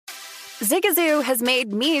Zigazoo has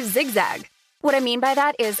made me zigzag. What I mean by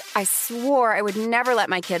that is I swore I would never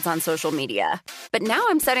let my kids on social media, but now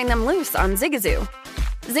I'm setting them loose on Zigazoo.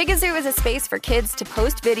 Zigazoo is a space for kids to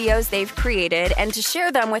post videos they've created and to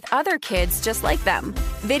share them with other kids just like them.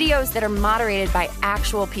 Videos that are moderated by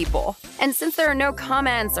actual people. And since there are no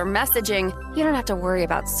comments or messaging, you don't have to worry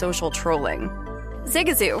about social trolling.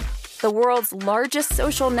 Zigazoo, the world's largest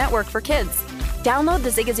social network for kids. Download the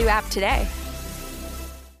Zigazoo app today.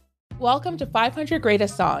 Welcome to 500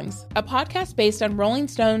 Greatest Songs, a podcast based on Rolling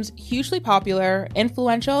Stone's hugely popular,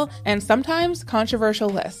 influential, and sometimes controversial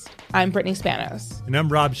list. I'm Brittany Spanos. And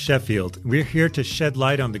I'm Rob Sheffield. We're here to shed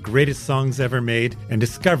light on the greatest songs ever made and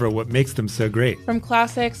discover what makes them so great. From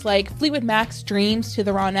classics like Fleetwood Mac's Dreams to the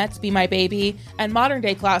Ronettes' Be My Baby, and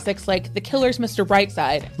modern-day classics like The Killer's Mr.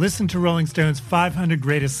 Brightside. Listen to Rolling Stone's 500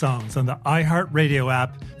 Greatest Songs on the iHeartRadio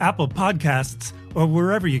app, Apple Podcasts, or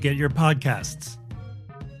wherever you get your podcasts.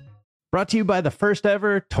 Brought to you by the first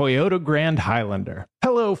ever Toyota Grand Highlander.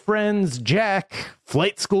 Hello, friends. Jack,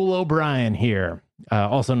 Flight School O'Brien here,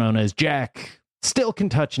 also known as Jack. Still can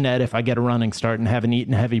touch net if I get a running start and haven't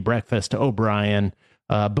eaten heavy breakfast. O'Brien,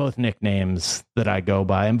 both nicknames that I go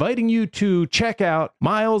by. Inviting you to check out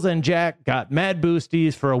Miles and Jack Got Mad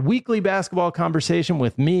Boosties for a weekly basketball conversation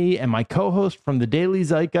with me and my co-host from the Daily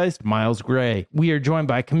Zeitgeist, Miles Gray. We are joined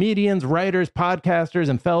by comedians, writers, podcasters,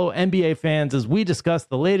 and fellow NBA fans as we discuss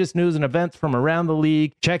the latest news and events from around the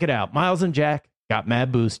league. Check it out. Miles and Jack Got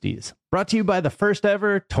Mad Boosties. Brought to you by the first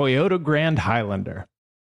ever Toyota Grand Highlander.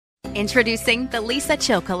 Introducing the Lisa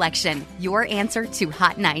Chill Collection, your answer to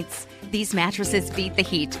hot nights. These mattresses beat the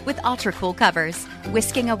heat with ultra-cool covers,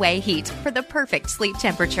 whisking away heat for the perfect sleep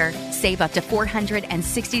temperature. Save up to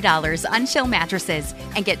 $460 on Chill mattresses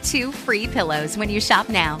and get 2 free pillows when you shop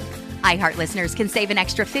now. iHeart listeners can save an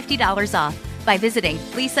extra $50 off by visiting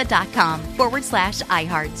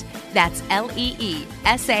lisa.com/iHeart. That's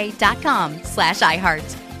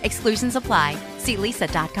LEESA.com/iHeart. Exclusions apply. See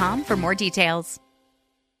lisa.com for more details.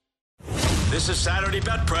 This is Saturday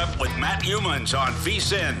Bet Prep with Matt Humans on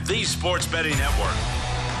VSiN, the Sports Betting Network.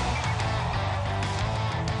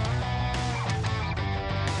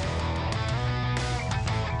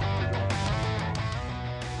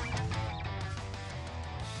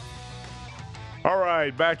 All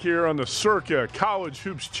right, back here on the Circa College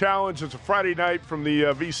Hoops Challenge. It's a Friday night from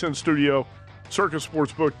the VSiN studio, Circa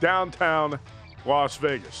Sportsbook, downtown Las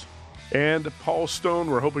Vegas. And Paul Stone,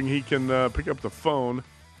 we're hoping he can pick up the phone.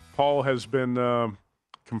 Paul has been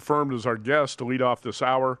confirmed as our guest to lead off this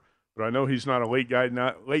hour, but I know he's not a late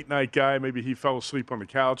night guy. Maybe he fell asleep on the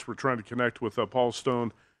couch. We're trying to connect with Paul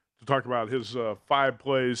Stone to talk about his 5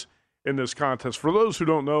 plays in this contest. For those who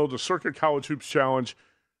don't know, the Circa College Hoops Challenge,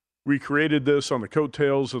 we created this on the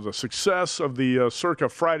coattails of the success of the Circa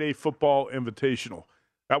Friday Football Invitational.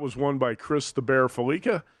 That was won by Chris the Bear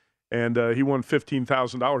Felica, and he won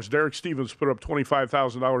 $15,000. Derek Stevens put up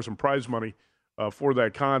 $25,000 in prize money for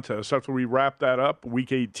that contest. After we wrapped that up,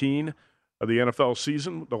 Week 18 of the NFL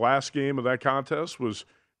season, the last game of that contest was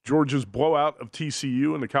Georgia's blowout of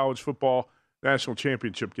TCU in the College Football National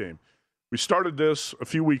Championship game. We started this a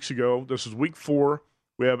few weeks ago. This is Week 4.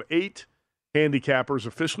 We have 8 handicappers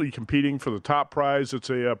officially competing for the top prize. It's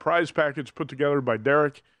a prize package put together by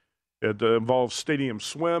Derek. It involves Stadium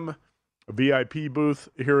Swim, a VIP booth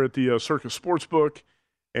here at the Circa Sportsbook,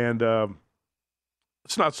 and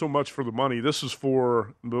it's not so much for the money. This is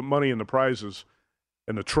for the money and the prizes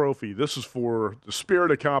and the trophy. This is for the spirit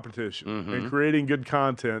of competition and creating good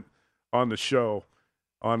content on the show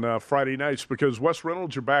on Friday nights, because Wes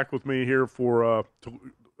Reynolds, you're back with me here for to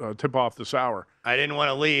tip off this hour. I didn't want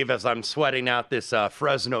to leave as I'm sweating out this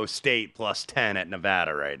Fresno State plus 10 at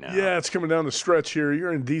Nevada right now. Yeah, it's coming down the stretch here.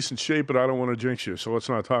 You're in decent shape, but I don't want to jinx you, so let's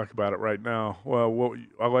not talk about it right now. Well,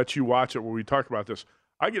 I'll let you watch it when we talk about this.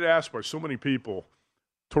 I get asked by so many people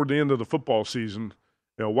toward the end of the football season,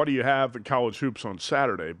 what do you have in college hoops on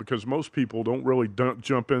Saturday? Because most people don't really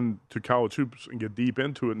jump into college hoops and get deep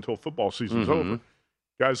into it until football season's over.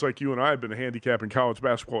 Guys like you and I have been handicapping college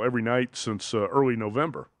basketball every night since early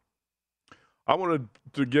November. I wanted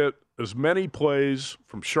to get as many plays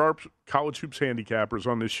from sharp college hoops handicappers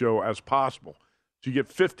on this show as possible. So you get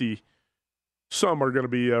 50. Some are going to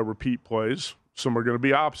be repeat plays. Some are going to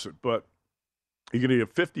be opposite. But you're going to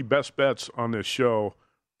get 50 best bets on this show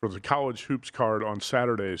for the college hoops card on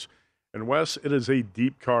Saturdays. And, Wes, it is a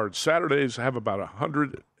deep card. Saturdays have about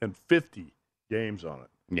 150 games on it.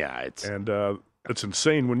 Yeah, it's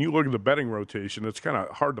insane. When you look at the betting rotation, it's kind of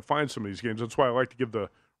hard to find some of these games. That's why I like to give the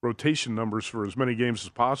rotation numbers for as many games as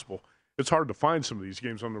possible. it's hard to find some of these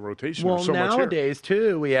games on the rotation. Well, There's so much nowadays,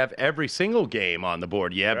 too, we have every single game on the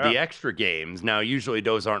board. You have the extra games. Now, usually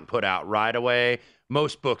those aren't put out right away.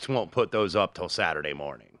 Most books won't put those up till Saturday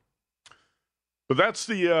morning. But that's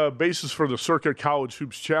the basis for the Circa College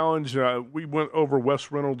Hoops Challenge. We went over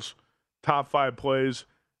Wes Reynolds' top 5 plays.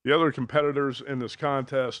 The other competitors in this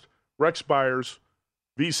contest, Rex Byers,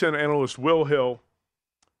 VSiN analyst Will Hill,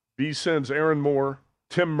 VSiN's Aaron Moore,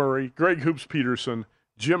 Tim Murray, Greg Hoops Peterson,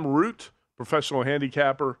 Jim Root, professional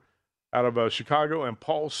handicapper out of Chicago, and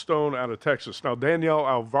Paul Stone out of Texas. Now, Danielle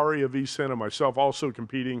Alvari of VSiN and myself also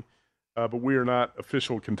competing, but we are not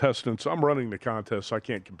official contestants. I'm running the contest, so I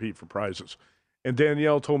can't compete for prizes. And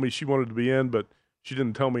Danielle told me she wanted to be in, but she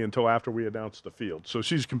didn't tell me until after we announced the field. So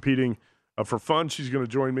she's competing for fun. She's going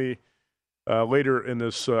to join me later in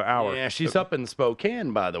this hour. Yeah, she's up in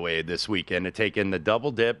Spokane, by the way, this weekend to take in the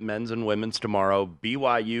double dip, men's and women's tomorrow.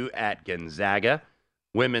 BYU at Gonzaga.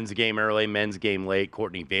 Women's game early, men's game late.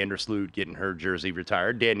 Courtney Vandersloot getting her jersey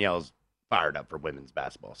retired. Danielle's fired up for women's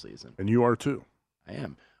basketball season. And you are too.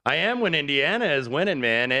 I am when Indiana is winning,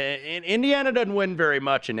 man. And Indiana doesn't win very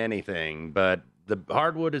much in anything, but the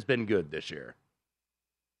hardwood has been good this year.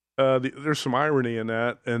 There's some irony in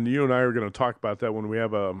that, and you and I are going to talk about that when we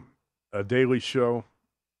have a daily show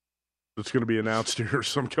that's going to be announced here,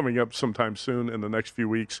 coming up sometime soon in the next few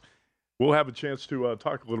weeks. We'll have a chance to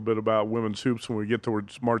talk a little bit about women's hoops when we get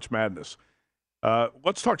towards March Madness.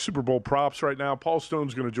 Let's talk Super Bowl props right now. Paul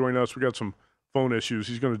Stone's going to join us. We got some phone issues.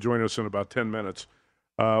 He's going to join us in about 10 minutes.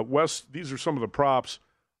 Wes, these are some of the props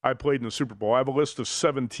I played in the Super Bowl. I have a list of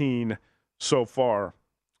 17 so far,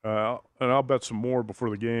 and I'll bet some more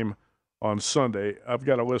before the game on Sunday. I've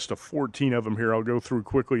got a list of 14 of them here. I'll go through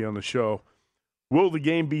quickly on the show. Will the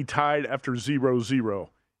game be tied after 0-0?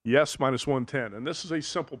 Yes, -110. And this is a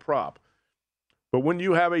simple prop. But when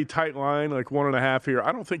you have a tight line, like 1.5 here,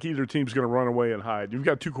 I don't think either team's going to run away and hide. You've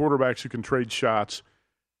got two quarterbacks who can trade shots.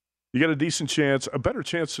 You got a decent chance, a better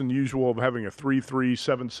chance than usual of having a 3-3,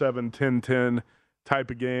 7-7, 10-10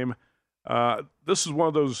 type of game. This is one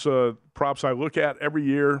of those props I look at every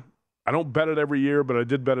year. I don't bet it every year, but I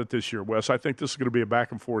did bet it this year, Wes. I think this is going to be a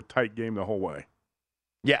back-and-forth tight game the whole way.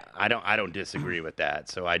 Yeah, I don't disagree with that.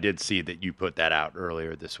 So I did see that you put that out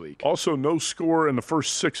earlier this week. Also, no score in the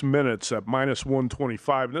first 6 minutes at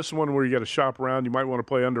 -125. And this is one where you got to shop around. You might want to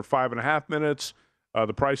play under 5.5 minutes.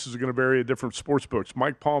 The prices are going to vary at different sports books.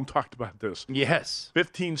 Mike Palm talked about this. Yes.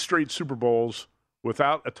 15 straight Super Bowls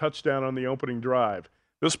without a touchdown on the opening drive.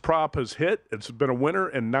 This prop has hit. It's been a winner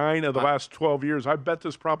in 9 of the last 12 years. I bet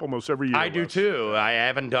this prop almost every year. I do too. I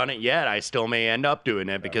haven't done it yet. I still may end up doing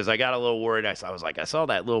it because I got a little worried. I saw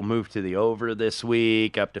that little move to the over this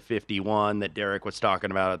week up to 51 that Derek was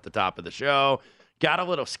talking about at the top of the show. Got a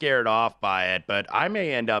little scared off by it, but I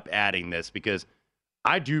may end up adding this because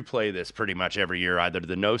I do play this pretty much every year, either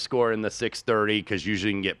the no score in the 630 because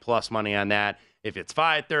usually you can get plus money on that. If it's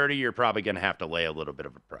 530, you're probably going to have to lay a little bit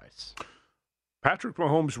of a price. Patrick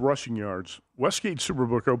Mahomes rushing yards. Westgate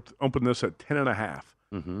Superbook opened this at 10.5.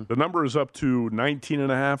 Mm-hmm. The number is up to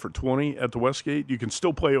 19.5 or 20 at the Westgate. You can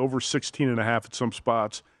still play over 16.5 at some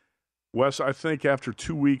spots. Wes, I think after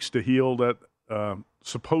 2 weeks to heal that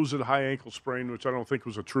supposed high ankle sprain, which I don't think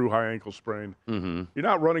was a true high ankle sprain, you're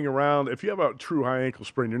not running around. If you have a true high ankle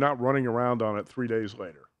sprain, you're not running around on it 3 days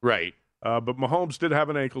later. Right. But Mahomes did have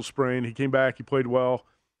an ankle sprain. He came back. He played well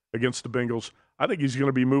against the Bengals. I think he's going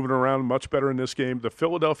to be moving around much better in this game. The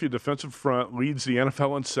Philadelphia defensive front leads the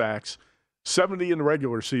NFL in sacks, 70 in the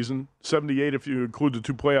regular season, 78 if you include the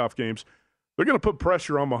 2 playoff games. They're going to put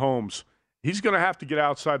pressure on Mahomes. He's going to have to get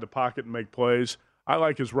outside the pocket and make plays. I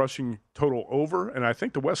like his rushing total over, and I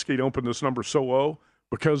think the Westgate opened this number so low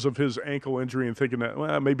because of his ankle injury and thinking that,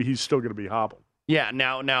 well, maybe he's still going to be hobbled. Yeah,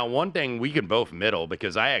 now one thing we can both middle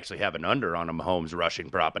because I actually have an under on a Mahomes rushing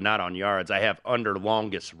prop, but not on yards. I have under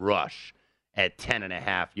longest rush at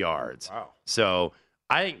 10.5 yards. Wow. So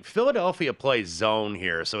I think Philadelphia plays zone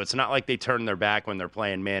here, so it's not like they turn their back when they're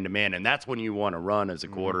playing man-to-man, and that's when you want to run as a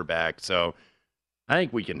quarterback. So I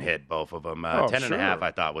think we can hit both of them. 10.5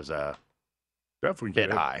 I thought was a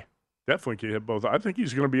bit high. Definitely can hit both. I think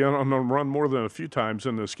he's going to be on the run more than a few times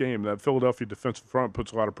in this game. That Philadelphia defensive front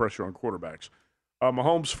puts a lot of pressure on quarterbacks.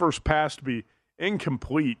 Mahomes' first pass to be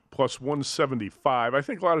incomplete plus 175. I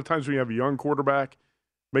think a lot of times when you have a young quarterback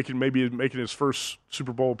making his first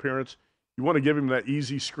Super Bowl appearance, you want to give him that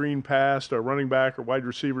easy screen pass to a running back or wide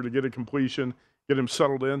receiver to get a completion, get him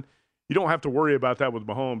settled in. You don't have to worry about that with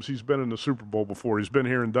Mahomes. He's been in the Super Bowl before. He's been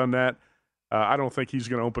here and done that. I don't think he's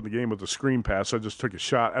going to open the game with a screen pass. I just took a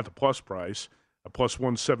shot at the plus price, a plus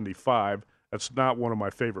 175. That's not one of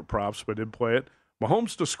my favorite props, but I did play it.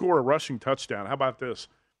 Mahomes to score a rushing touchdown. How about this?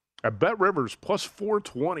 At Bet Rivers, plus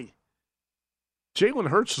 420. Jalen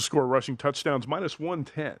Hurts to score rushing touchdowns, minus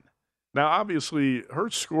 110. Now, obviously,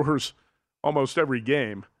 Hurts scores almost every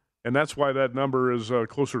game, and that's why that number is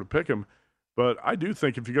closer to pick him. But I do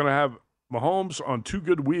think if you're going to have Mahomes on two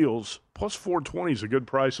good wheels, plus 420 is a good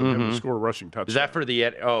price on him to score a rushing touchdown. Is that for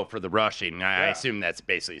the rushing? I assume that's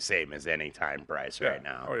basically the same as any time price right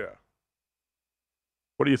now. Oh, yeah.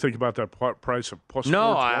 What do you think about that price of plus 420?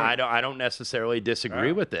 No, I don't necessarily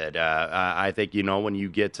disagree with it. I think, when you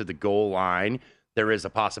get to the goal line, there is a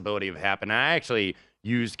possibility of happening. I actually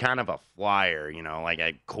used kind of a flyer, like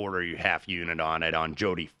a quarter half unit on it on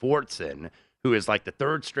Jody Fortson, who is like the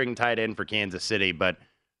third string tight end for Kansas City, but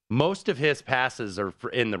most of his passes are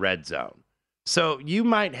in the red zone. So you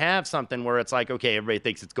might have something where it's like, okay, everybody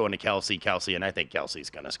thinks it's going to Kelsey, and I think Kelsey's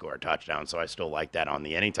going to score a touchdown, so I still like that on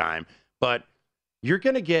the anytime. But you're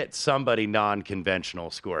going to get somebody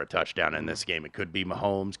non-conventional score a touchdown in this game. It could be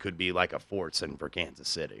Mahomes, could be like a Fortson for Kansas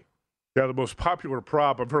City. Yeah, the most popular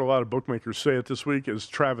prop, I've heard a lot of bookmakers say it this week, is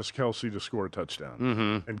Travis Kelce to score a touchdown.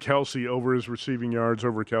 Mm-hmm. And Kelce over his receiving yards,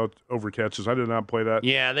 over catches. I did not play that.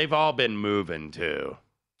 Yeah, they've all been moving too.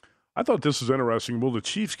 I thought this was interesting. Will the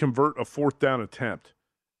Chiefs convert a fourth down attempt?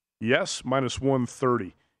 Yes, minus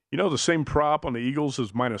 130. The same prop on the Eagles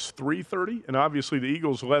is minus 330. And obviously the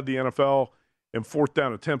Eagles led the NFL in fourth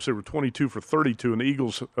down attempts. They were 22 for 32. And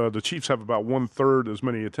the Chiefs have about 1/3 as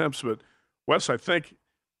many attempts. But, Wes, I think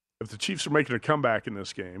if the Chiefs are making a comeback in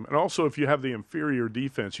this game, and also if you have the inferior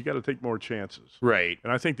defense, you got to take more chances. Right.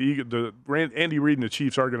 And I think Andy Reid and the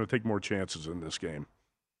Chiefs are going to take more chances in this game.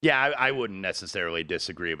 Yeah, I wouldn't necessarily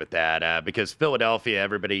disagree with that because Philadelphia,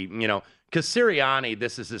 everybody, because Sirianni,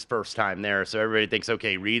 this is his first time there, so everybody thinks,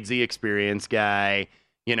 okay, Reid's the experienced guy,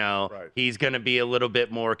 right. He's going to be a little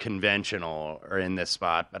bit more conventional in this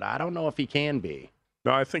spot, but I don't know if he can be.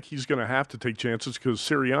 No, I think he's going to have to take chances because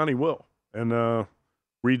Sirianni will, and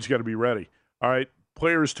Reid's got to be ready. All right,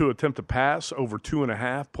 players to attempt to pass over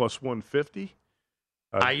 2.5 plus 150.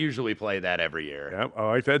 I usually play that every year. Yeah, I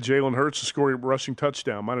like that. Jalen Hurts to score a rushing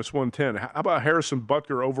touchdown, minus 110. How about Harrison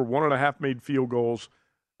Butker over 1.5 made field goals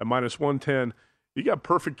at minus 110? You got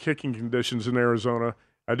perfect kicking conditions in Arizona.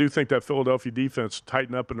 I do think that Philadelphia defense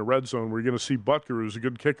tighten up in the red zone. We're going to see Butker, who's a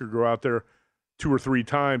good kicker, go out there 2 or 3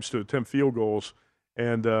 times to attempt field goals,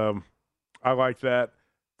 and I like that.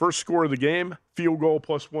 First score of the game, field goal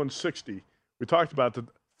plus 160. We talked about that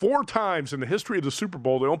 4 times in the history of the Super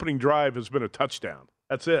Bowl, the opening drive has been a touchdown.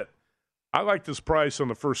 That's it. I like this price on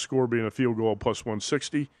the first score being a field goal plus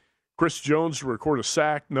 160. Chris Jones to record a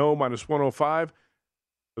sack, no, minus 105.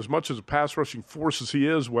 As much as a pass rushing force as he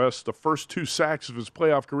is, Wes, the first 2 sacks of his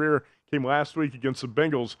playoff career came last week against the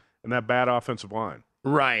Bengals and that bad offensive line.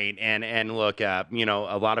 Right, and look, a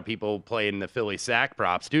lot of people play in the Philly sack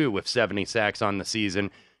props too with 70 sacks on the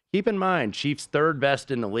season. Keep in mind, Chiefs third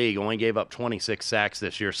best in the league, only gave up 26 sacks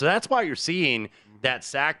this year. So that's why you're seeing that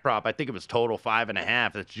sack prop. I think it was total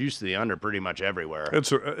 5.5. It's juiced to the under pretty much everywhere.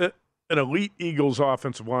 It's an elite Eagles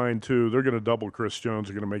offensive line, too. They're going to double Chris Jones.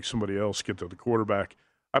 They're going to make somebody else get to the quarterback.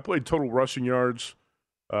 I played total rushing yards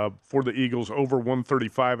for the Eagles over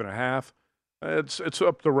 135.5. It's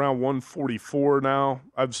up to around 144 now.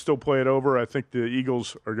 I'd still play it over. I think the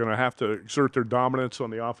Eagles are going to have to exert their dominance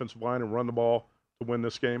on the offensive line and run the ball to win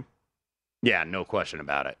this game. Yeah, no question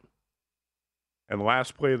about it. And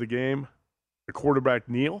last play of the game, the quarterback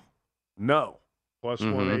kneel? No. Plus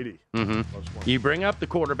 180. Mm-hmm. Plus 180. You bring up the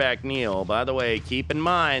quarterback kneel. By the way, keep in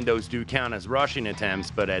mind those do count as rushing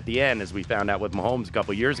attempts, but at the end, as we found out with Mahomes a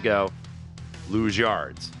couple years ago, lose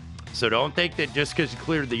yards. So don't think that just because you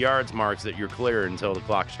cleared the yards marks that you're clear until the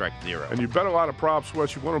clock strikes 0. And you bet a lot of props,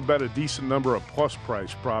 Wes. You want to bet a decent number of plus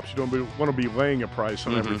price props. You don't want to be laying a price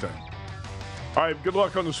on everything. All right, good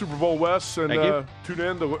luck on the Super Bowl, Wes. And tune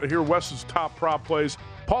in to hear Wes's top prop plays.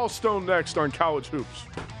 Paul Stone next on College Hoops.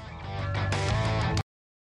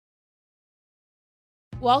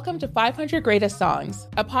 Welcome to 500 Greatest Songs,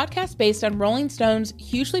 a podcast based on Rolling Stone's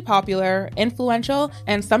hugely popular, influential,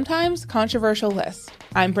 and sometimes controversial list.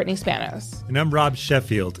 I'm Brittany Spanos. And I'm Rob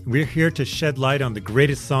Sheffield. We're here to shed light on the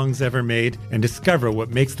greatest songs ever made and discover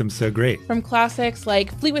what makes them so great. From classics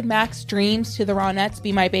like Fleetwood Mac's Dreams to the Ronettes'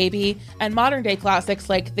 Be My Baby, and modern-day classics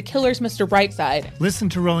like The Killer's Mr. Brightside. Listen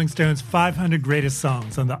to Rolling Stone's 500 Greatest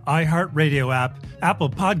Songs on the iHeartRadio app,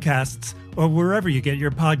 Apple Podcasts, or wherever you get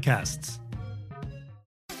your podcasts.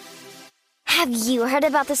 Have you heard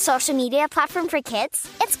about the social media platform for kids?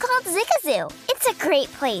 It's called Zigazoo. It's a great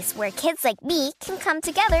place where kids like me can come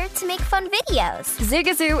together to make fun videos.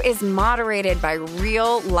 Zigazoo is moderated by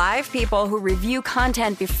real, live people who review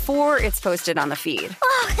content before it's posted on the feed.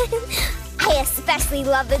 Oh, I especially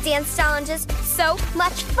love the dance challenges. So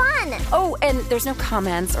much fun. Oh, and there's no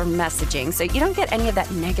comments or messaging, so you don't get any of that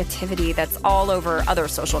negativity that's all over other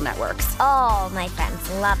social networks. All my friends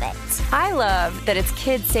love it. I love that it's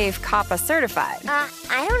KidSafe COPPA certified.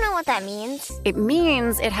 I don't know what that means. It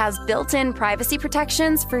means it has built-in privacy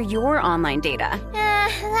protections for your online data.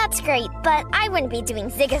 That's great, but I wouldn't be doing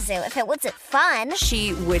Zigazoo if it wasn't fun.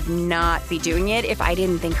 She would not be doing it if I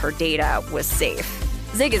didn't think her data was safe.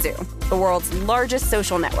 Zigazoo, the world's largest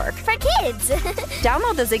social network. For kids.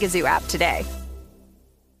 Download the Zigazoo app today.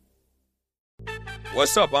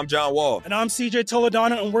 What's up? I'm John Wall. And I'm CJ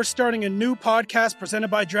Toledano, and we're starting a new podcast presented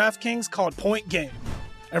by DraftKings called Point Game.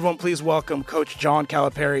 Everyone, please welcome Coach John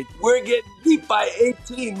Calipari. We're getting beat by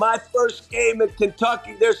 18. My first game in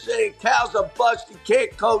Kentucky, they're saying Cal's a bust. He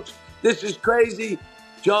can't coach. This is crazy.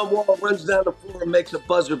 John Wall runs down the floor and makes a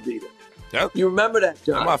buzzer beater. Yep. You remember that,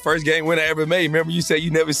 John? That's my first game win I ever made. Remember you said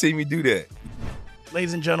you never see me do that.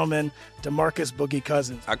 Ladies and gentlemen, DeMarcus Boogie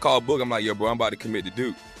Cousins. I called Boog. I'm like, yo, bro, I'm about to commit to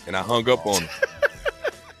Duke. And I hung up on him.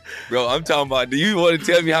 Bro, I'm talking about, do you want to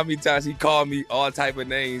tell me how many times he called me all type of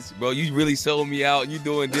names? Bro, you really sold me out. You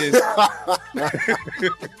doing this.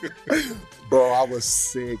 Bro, I was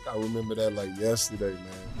sick. I remember that like yesterday, man.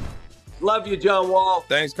 Love you, John Wall.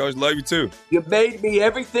 Thanks, Coach. Love you, too. You made me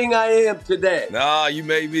everything I am today. Nah, you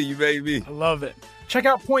made me. You made me. I love it. Check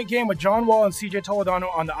out Point Game with John Wall and CJ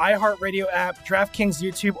Toledano on the iHeartRadio app, DraftKings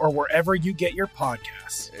YouTube, or wherever you get your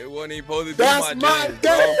podcasts. It wasn't even supposed to be That's my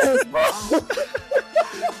game, bro.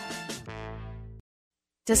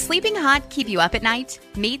 Does sleeping hot keep you up at night?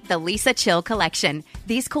 Meet the Lisa Chill Collection.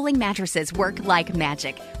 These cooling mattresses work like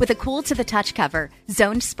magic with a cool-to-the-touch cover,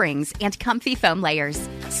 zoned springs, and comfy foam layers.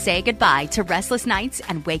 Say goodbye to restless nights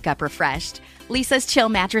and wake up refreshed. Lisa's Chill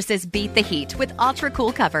mattresses beat the heat with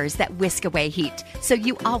ultra-cool covers that whisk away heat, so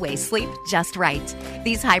you always sleep just right.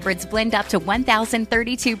 These hybrids blend up to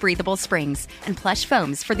 1,032 breathable springs and plush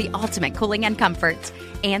foams for the ultimate cooling and comfort.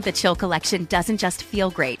 And the Chill Collection doesn't just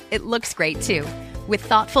feel great, it looks great too, with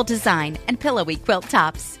thoughtful design and pillowy quilt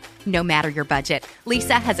tops. No matter your budget,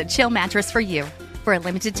 Lisa has a Chill mattress for you. For a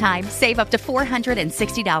limited time, save up to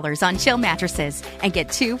 $460 on Chill mattresses and get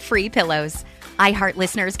 2 free pillows. iHeart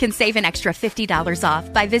listeners can save an extra $50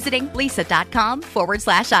 off by visiting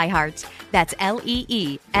lisa.com/iHeart. That's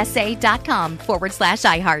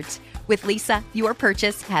LEESA.com/iHeart. With Lisa, your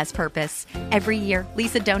purchase has purpose. Every year,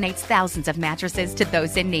 Lisa donates thousands of mattresses to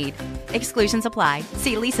those in need. Exclusions apply.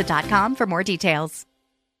 See lisa.com for more details.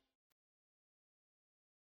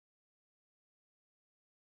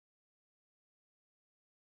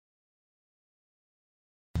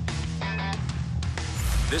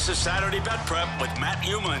 This is Saturday Bet Prep with Matt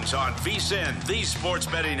Humans on VSiN, the Sports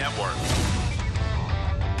Betting Network.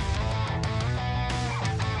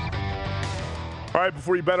 All right,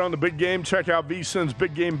 before you bet on the big game, check out VSiN's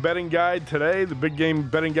Big Game Betting Guide today. The Big Game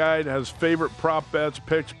Betting Guide has favorite prop bets,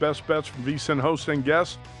 picks, best bets from VSiN hosts and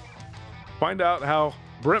guests. Find out how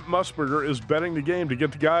Brent Musburger is betting the game. To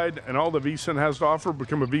get the guide and all that VSiN has to offer,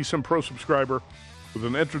 become a VSiN Pro subscriber with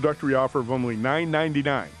an introductory offer of only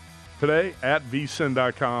 $9.99 today at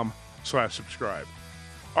vsin.com/subscribe.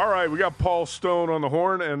 All right, we got Paul Stone on the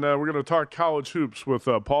horn, and we're going to talk college hoops with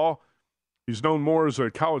Paul. He's known more as a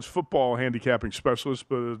college football handicapping specialist,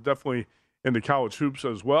 but definitely into college hoops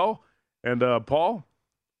as well. And Paul,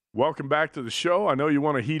 welcome back to the show. I know you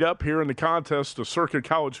want to heat up here in the contest, the Circa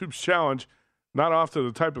College Hoops Challenge. Not off to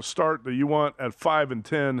the type of start that you want at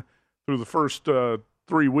 5-10 through the first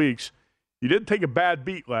 3 weeks. You did take a bad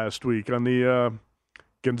beat last week on the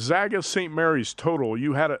Gonzaga St. Mary's total.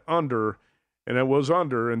 You had it under, and it was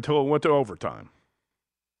under until it went to overtime.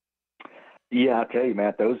 Yeah, I tell you,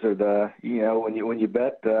 Matt, those are the, when you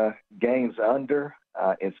bet games under,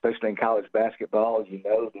 especially in college basketball, you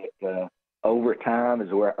know that overtime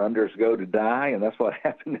is where unders go to die, and that's what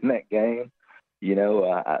happened in that game.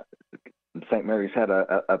 St. Mary's had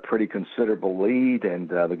a pretty considerable lead, and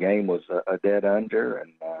the game was a dead under,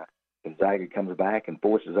 and Gonzaga comes back and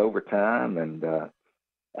forces overtime, and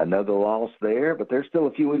another loss there. But there's still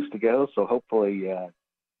a few weeks to go, so hopefully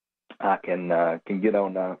I can get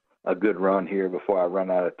on a good run here before I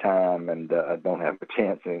run out of time and I don't have a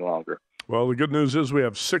chance any longer. Well, the good news is we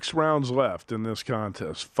have 6 rounds left in this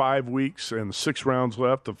contest. 5 weeks and 6 rounds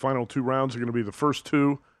left. The final 2 rounds are going to be the first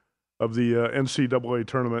 2 of the NCAA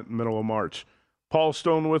tournament in the middle of March. Paul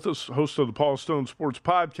Stone with us, host of the Paul Stone Sports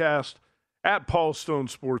Podcast, at Paul Stone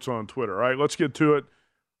Sports on Twitter. All right, let's get to it.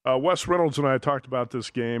 Wes Reynolds and I talked about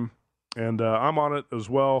this game, and I'm on it as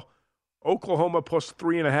well. Oklahoma plus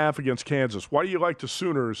 3.5 against Kansas. Why do you like the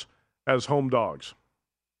Sooners as home dogs?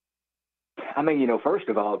 I mean, first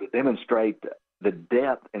of all, to demonstrate the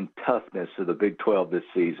depth and toughness of the Big 12 this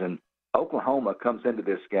season, Oklahoma comes into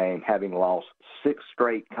this game having lost 6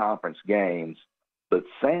 straight conference games, but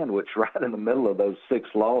sandwiched right in the middle of those 6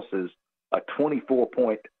 losses, a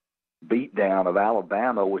 24-point beatdown of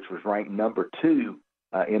Alabama, which was ranked number 2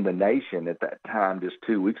 in the nation at that time just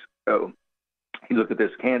 2 weeks ago. You look at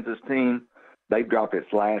this Kansas team, they've dropped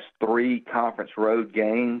its last 3 conference road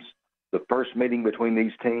games. The first meeting between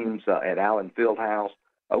these teams at Allen Fieldhouse,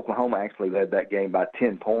 Oklahoma actually led that game by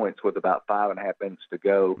 10 points with about 5.5 minutes to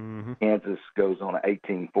go. Mm-hmm. Kansas goes on an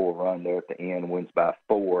 18-4 run there at the end, wins by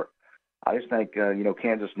 4. I just think,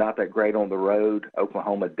 Kansas not that great on the road.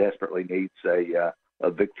 Oklahoma desperately needs a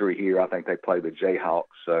victory here. I think they play the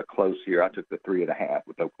Jayhawks close here. I took the 3.5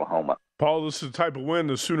 with Oklahoma. Paul, this is the type of win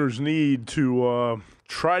the Sooners need to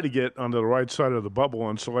try to get onto the right side of the bubble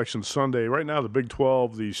on Selection Sunday. Right now, the Big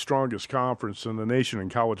 12, the strongest conference in the nation in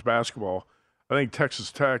college basketball. I think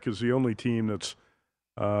Texas Tech is the only team that's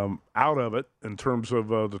out of it in terms of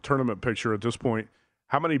the tournament picture at this point.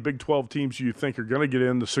 How many Big 12 teams do you think are going to get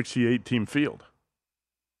in the 68-team field?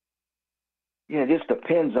 Yeah, it just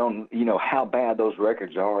depends on, how bad those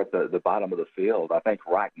records are at the bottom of the field. I think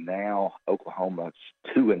right now Oklahoma's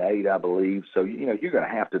 2-8, I believe. So, you're going to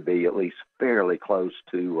have to be at least fairly close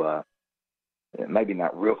to maybe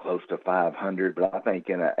not real close to 500, but I think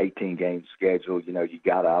in an 18-game schedule, you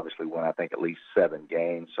got to obviously win, I think, at least 7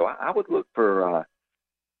 games. So I would look for,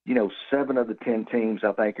 7 of the 10 teams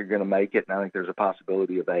I think are going to make it, and I think there's a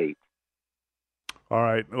possibility of 8. All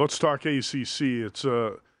right, let's talk ACC. It's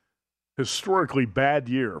a historically bad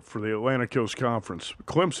year for the Atlantic Coast Conference.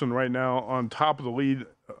 Clemson right now on top of the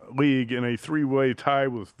league in a 3-way tie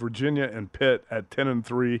with Virginia and Pitt at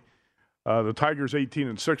 10-3. The Tigers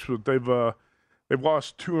 18-6, but they've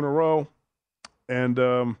lost 2 in a row,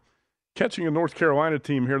 and catching a North Carolina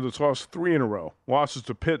team here that's lost 3 in a row. Losses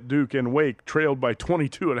to Pitt, Duke, and Wake, trailed by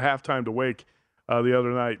 22 at halftime to Wake the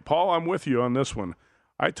other night. Paul, I'm with you on this one.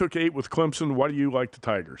 I took 8 with Clemson. Why do you like the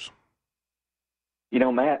Tigers?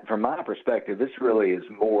 Matt, from my perspective, this really is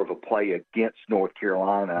more of a play against North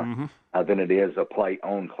Carolina than it is a play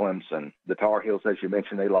on Clemson. The Tar Heels, as you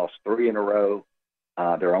mentioned, they lost 3 in a row.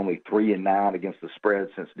 They're only 3-9 against the spread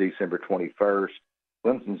since December 21st.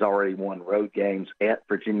 Clemson's already won road games at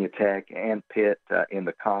Virginia Tech and Pitt in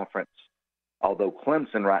the conference. Although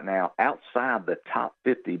Clemson right now outside the top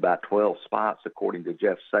 50 by 12 spots, according to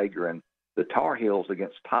Jeff Sagarin, the Tar Heels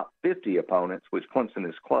against top 50 opponents, which Clemson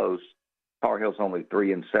is close. Tar Heels only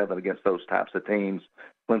 3-7 against those types of teams.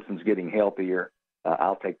 Clemson's getting healthier.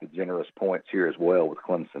 I'll take the generous points here as well with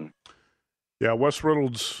Clemson. Yeah, Wes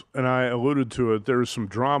Reynolds and I alluded to it. There's some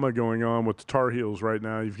drama going on with the Tar Heels right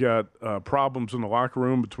now. You've got problems in the locker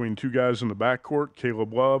room between 2 guys in the backcourt,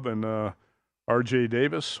 Caleb Love and R.J.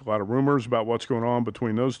 Davis. A lot of rumors about what's going on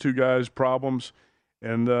between those 2 guys, problems.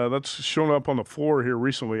 And that's shown up on the floor here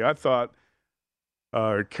recently. I thought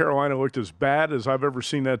Carolina looked as bad as I've ever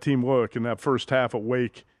seen that team look in that first half at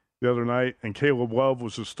Wake the other night. And Caleb Love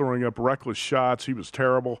was just throwing up reckless shots. He was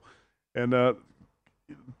terrible. And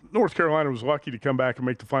North Carolina was lucky to come back and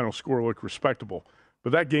make the final score look respectable.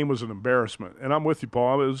 But that game was an embarrassment. And I'm with you,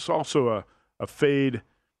 Paul. It was also a fade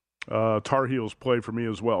Tar Heels play for me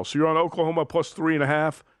as well. So you're on Oklahoma plus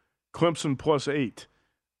 3.5, Clemson plus 8.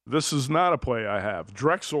 This is not a play I have.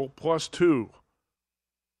 Drexel plus 2.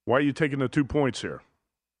 Why are you taking the 2 points here?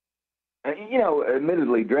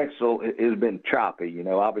 Admittedly, Drexel has been choppy.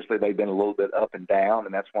 Obviously they've been a little bit up and down,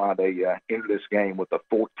 and that's why they entered this game with a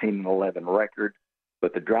 14-11 record.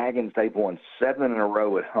 But the Dragons, they've won 7 in a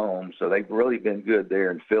row at home, so they've really been good there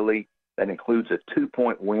in Philly. That includes a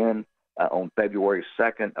 2-point win on February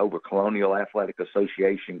 2nd over Colonial Athletic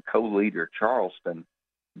Association co-leader Charleston.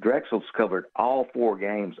 Drexel's covered all 4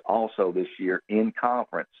 games also this year in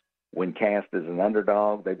conference. When cast as an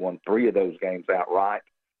underdog, they've won 3 of those games outright.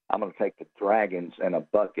 I'm going to take the Dragons and a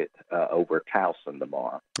bucket over Towson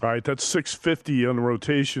tomorrow. All right, that's 650 on the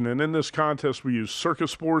rotation. And in this contest, we use Circa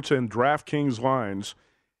Sports and DraftKings lines.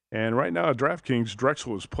 And right now at DraftKings,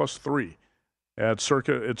 Drexel is plus 3. At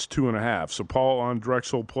Circa, it's 2.5. So Paul on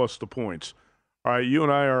Drexel plus the points. All right, you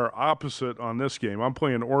and I are opposite on this game. I'm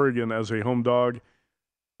playing Oregon as a home dog.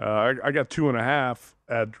 I got 2.5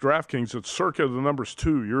 at DraftKings. At Circa, the number's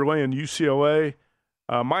 2. You're laying UCLA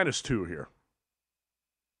minus 2 here.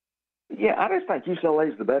 Yeah, I just think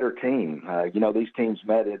UCLA is the better team. These teams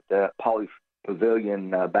met at Pauley Pavilion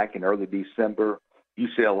back in early December.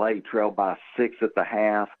 UCLA trailed by 6 at the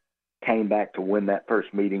half, came back to win that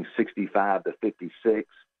first meeting 65-56.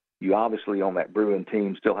 You obviously on that Bruin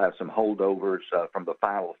team still have some holdovers from the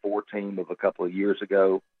Final Four team of a couple of years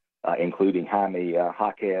ago. including Jaime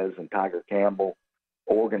Jaquez and Tiger Campbell.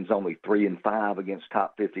 Oregon's only 3-5 against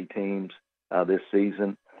top 50 teams this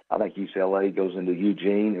season. I think UCLA goes into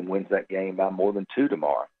Eugene and wins that game by more than 2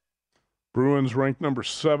 tomorrow. Bruins ranked number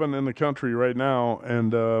 7 in the country right now,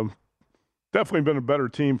 and definitely been a better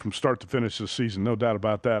team from start to finish this season, no doubt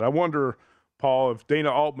about that. I wonder, Paul, if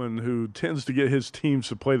Dana Altman, who tends to get his teams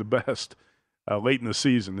to play the best late in the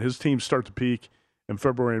season, his teams start to peak in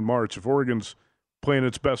February and March, if Oregon's playing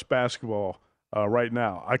its best basketball right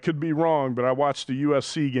now. I could be wrong, but I watched the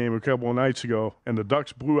USC game a couple of nights ago, and the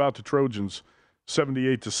Ducks blew out the Trojans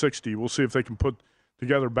 78-60. We'll see if they can put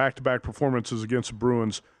together back-to-back performances against the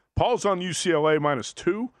Bruins. Paul's on UCLA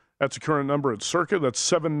 -2. That's the current number at Circa. That's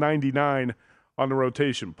 799 on the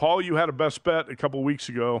rotation. Paul, you had a best bet a couple of weeks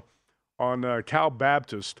ago on Cal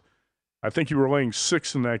Baptist. I think you were laying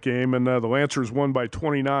 6 in that game, and the Lancers won by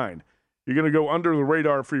 29. You're going to go under the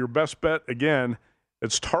radar for your best bet again.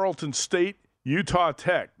 It's Tarleton State, Utah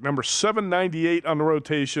Tech, number 798 on the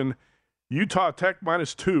rotation. Utah Tech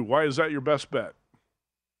 -2. Why is that your best bet?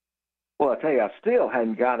 Well, I tell you, I still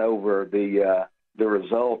hadn't got over the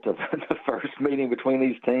result of the first meeting between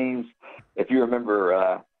these teams. If you remember,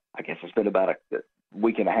 I guess it's been about a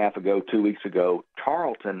week and a half ago, 2 weeks ago,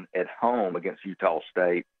 Tarleton at home against Utah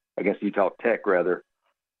Tech,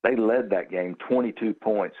 they led that game 22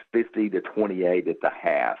 points, 50-28 at the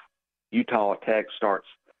half. Utah Tech starts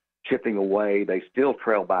chipping away. They still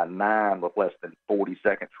trail by 9 with less than 40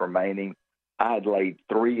 seconds remaining. I had laid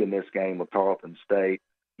 3 in this game with Tarleton State.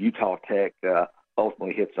 Utah Tech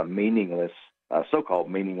ultimately hits a so-called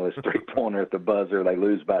meaningless three-pointer at the buzzer. They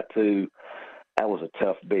lose by 2. That was a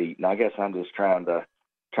tough beat, and I guess I'm just trying to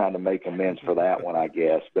make amends for that one, I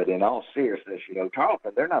guess. But in all seriousness,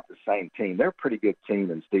 Tarleton, they're not the same team. They're a pretty good team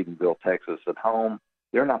in Stephenville, Texas at home.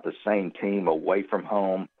 They're not the same team away from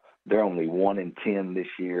home. They're only 1-10 this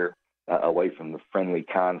year away from the friendly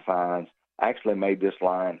confines. I actually made this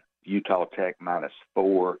line Utah Tech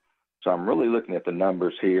 -4. So I'm really looking at the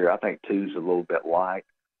numbers here. I think 2's a little bit light.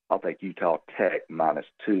 I'll take Utah Tech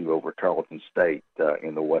 -2 over Tarleton State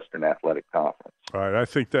in the Western Athletic Conference. All right, I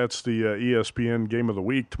think that's the ESPN game of the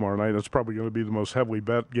week tomorrow night. That's probably going to be the most heavily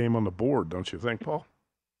bet game on the board, don't you think, Paul?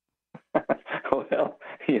 Well,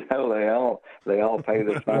 they all pay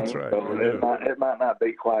the same. That's right. So it might not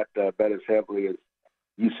be quite bet as heavily as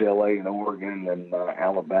UCLA and Oregon and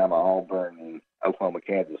Alabama, Auburn, and Oklahoma,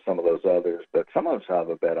 Kansas, some of those others. But some of us have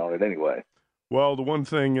a bet on it anyway. Well, the one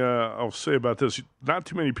thing I'll say about this, not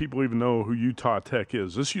too many people even know who Utah Tech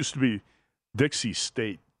is. This used to be Dixie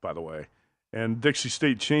State, by the way. And Dixie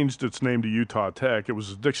State changed its name to Utah Tech. It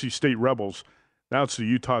was the Dixie State Rebels. Now it's the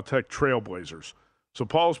Utah Tech Trailblazers. So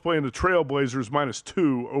Paul's playing the Trailblazers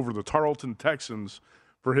 -2 over the Tarleton Texans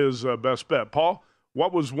for his best bet. Paul,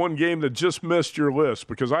 what was one game that just missed your list?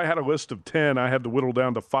 Because I had a list of 10. I had to whittle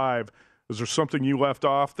down to 5. Is there something you left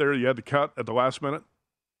off there you had to cut at the last minute?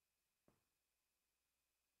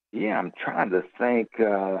 Yeah, I'm trying to think.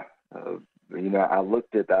 I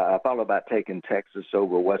thought about taking Texas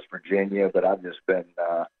over West Virginia, but I've been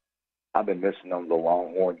missing on the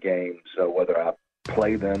Longhorn games. So whether I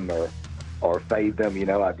play them or fade them,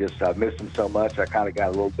 I've missed them so much. I kind of got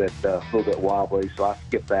a little bit wobbly, so I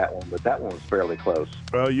skipped that one. But that one was fairly close.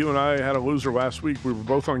 Well, you and I had a loser last week. We were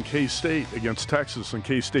both on K-State against Texas, and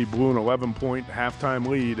K-State blew an 11-point halftime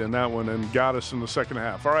lead in that one and got us in the second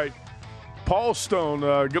half. All right. Paul Stone,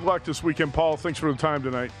 good luck this weekend, Paul. Thanks for the time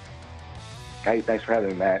tonight. Hey, thanks for having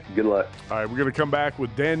me, Matt. Good luck. All right, we're going to come back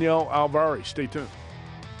with Danielle Alvari. Stay tuned.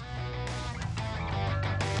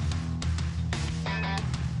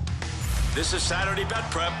 This is Saturday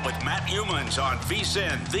Bet Prep with Matt Youmans on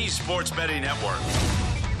VSiN, the Sports Betting Network.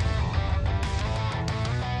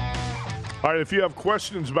 All right, if you have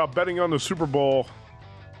questions about betting on the Super Bowl,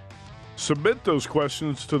 submit those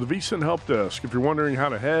questions to the VSiN Help Desk. If you're wondering how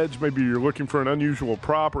to hedge, maybe you're looking for an unusual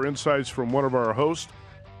prop or insights from one of our hosts,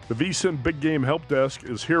 the VSiN Big Game Help Desk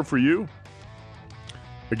is here for you.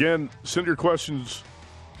 Again, send your questions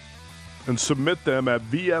and submit them at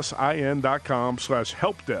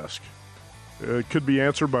vsin.com/helpdesk. It could be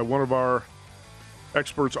answered by one of our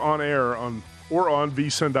experts on air or on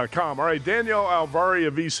vsin.com. All right, Danielle Alvari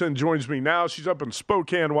of VSiN joins me now. She's up in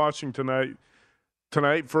Spokane, Washington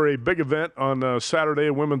tonight for a big event on Saturday,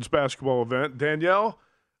 a women's basketball event. Danielle,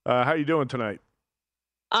 how you doing tonight?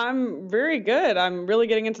 I'm very good. I'm really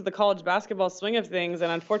getting into the college basketball swing of things,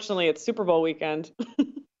 and unfortunately, it's Super Bowl weekend.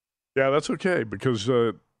 Yeah, that's okay, because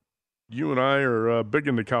you and I are big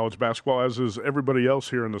into college basketball, as is everybody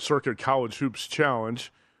else here in the Circuit College Hoops Challenge,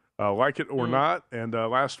 like it or not. And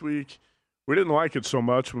last week, we didn't like it so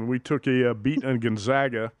much when we took a beat on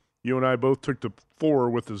Gonzaga You and I both took the 4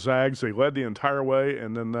 with the Zags. They led the entire way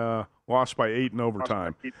and then lost by 8 in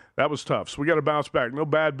overtime. That was tough. So we got to bounce back. No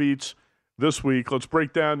bad beats this week. Let's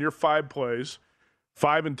break down your 5 plays.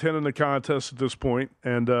 5 and 10 in the contest at this point.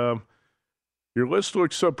 And your list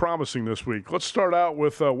looks promising this week. Let's start out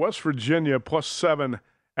with West Virginia +7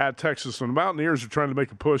 at Texas. And the Mountaineers are trying to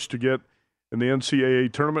make a push to get in the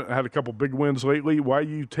NCAA tournament. Had a couple big wins lately. Why are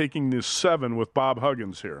you taking this 7 with Bob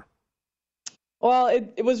Huggins here? Well,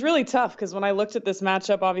 it was really tough because when I looked at this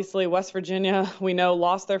matchup, obviously West Virginia, we know,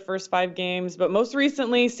 lost their first 5 games, but most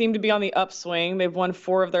recently seemed to be on the upswing. They've won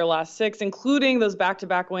 4 of their last 6, including those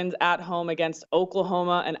back-to-back wins at home against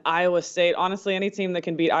Oklahoma and Iowa State. Honestly, any team that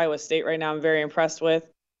can beat Iowa State right now, I'm very impressed with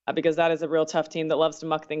because that is a real tough team that loves to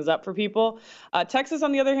muck things up for people. Texas,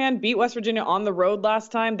 on the other hand, beat West Virginia on the road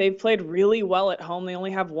last time. They've played really well at home. They only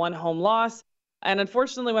have 1 home loss. And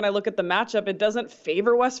unfortunately, when I look at the matchup, it doesn't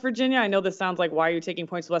favor West Virginia. I know this sounds like, why are you taking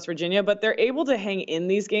points to West Virginia? But they're able to hang in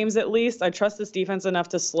these games at least. I trust this defense enough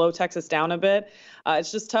to slow Texas down a bit.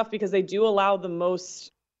 It's just tough because they do allow the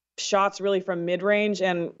most shots really from mid-range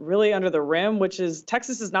and really under the rim, which is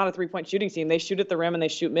Texas is not a 3-point shooting team. They shoot at the rim and they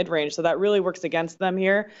shoot mid-range. So that really works against them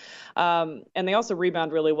here. And they also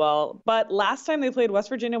rebound really well. But last time they played, West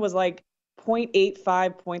Virginia was like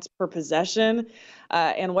 0.85 points per possession.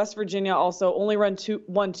 And West Virginia also only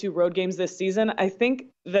won 2 road games this season. I think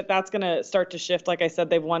that's going to start to shift. Like I said,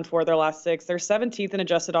 they've won 4 of their last 6. They're 17th in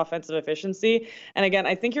adjusted offensive efficiency. And again,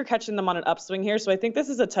 I think you're catching them on an upswing here. So I think this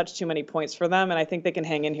is a touch too many points for them. And I think they can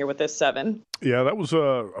hang in here with this 7. Yeah, that was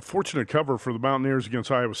a fortunate cover for the Mountaineers against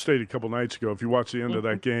Iowa State a couple nights ago. If you watch the end of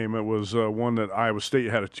that game, it was one that Iowa State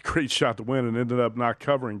had a great shot to win and ended up not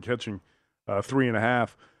covering, catching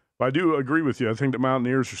 3.5. But I do agree with you. I think the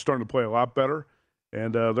Mountaineers are starting to play a lot better.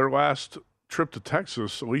 And their last trip to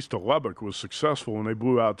Texas, at least to Lubbock, was successful when they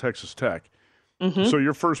blew out Texas Tech. So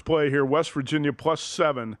your first play here, West Virginia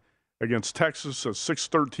 +7 against Texas at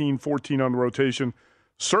 6-13-14 on the rotation.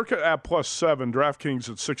 Circa at +7, DraftKings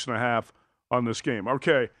at 6.5 on this game.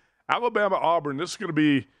 Okay, Alabama-Auburn, this is going to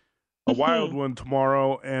be a wild one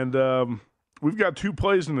tomorrow. And we've got 2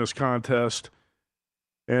 plays in this contest.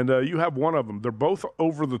 And you have one of them. They're both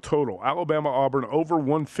over the total. Alabama-Auburn over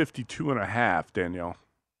 152.5, Danielle.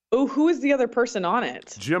 Oh, who is the other person on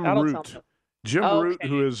it? Jim Root. Jim Root,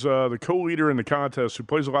 who is the co-leader in the contest, who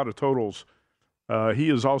plays a lot of totals. He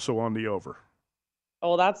is also on the over.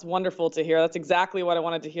 Oh, that's wonderful to hear. That's exactly what I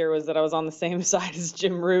wanted to hear, was that I was on the same side as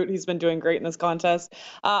Jim Root. He's been doing great in this contest.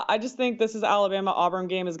 I just think this is Alabama-Auburn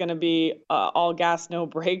game is going to be all gas, no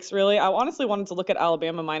brakes, really. I honestly wanted to look at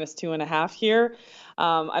Alabama -2.5 here.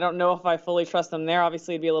 I don't know if I fully trust them there.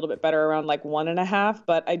 Obviously, it'd be a little bit better around like 1.5,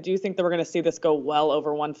 but I do think that we're going to see this go well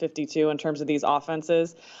over 152 in terms of these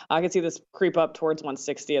offenses. I could see this creep up towards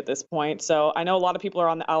 160 at this point. So I know a lot of people are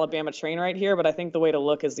on the Alabama train right here, but I think the way to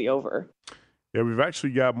look is the over. Yeah, we've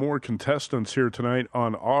actually got more contestants here tonight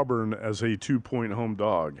on Auburn as a 2-point home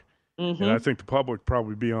dog. And I think the public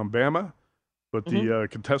probably be on Bama, but the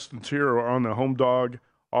contestants here are on the home dog,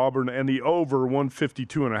 Auburn, and the over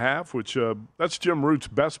 152.5, which that's Jim Root's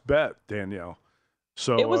best bet, Danielle.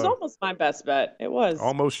 So it was almost my best bet. It was.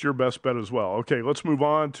 Almost your best bet as well. Okay, let's move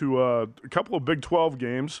on to a couple of Big 12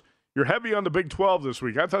 games. You're heavy on the Big 12 this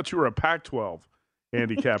week. I thought you were a Pac-12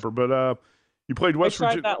 handicapper, but you played West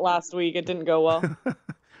Virginia. I tried that last week. It didn't go well.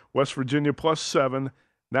 West Virginia +7.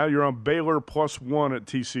 Now you're on Baylor +1 at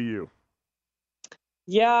TCU.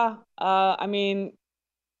 Yeah, I mean,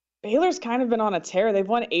 Baylor's kind of been on a tear. They've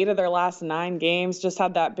won 8 of their last 9 games, just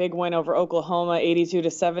had that big win over Oklahoma,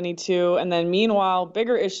 82-72. And then meanwhile,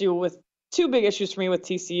 two big issues for me with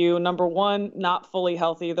TCU. Number one, not fully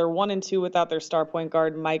healthy. They're 1-2 without their star point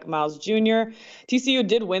guard, Mike Miles Jr. TCU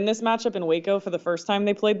did win this matchup in Waco for the first time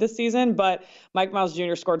they played this season, but Mike Miles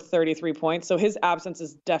Jr. scored 33 points. So his absence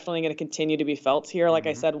is definitely going to continue to be felt here. Like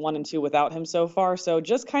I said, 1-2 without him so far. So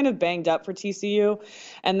just kind of banged up for TCU.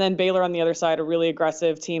 And then Baylor on the other side, a really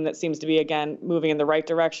aggressive team that seems to be, again, moving in the right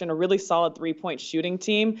direction, a really solid 3-point shooting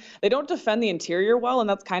team. They don't defend the interior well, and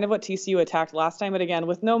that's kind of what TCU attacked last time. But again,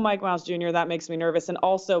 with no Mike Miles Jr., that makes me nervous. And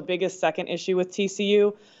also, biggest second issue with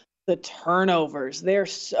TCU, the turnovers. They're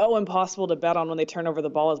so impossible to bet on when they turn over the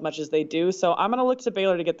ball as much as they do. So I'm going to look to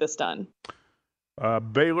Baylor to get this done.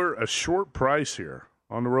 Baylor, a short price here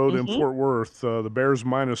on the road in Fort Worth. The Bears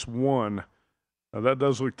 -1. That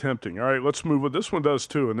does look tempting. All right, let's move. This one does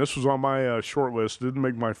too, and this was on my short list. Didn't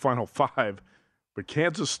make my final 5. But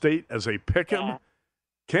Kansas State as a pick'em. Yeah.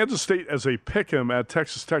 Kansas State as a pick'em at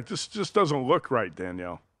Texas Tech. This just doesn't look right,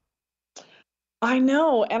 Danielle. I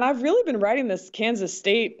know, and I've really been riding this Kansas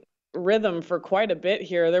State rhythm for quite a bit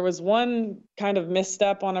here. There was one kind of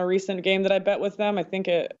misstep on a recent game that I bet with them. I think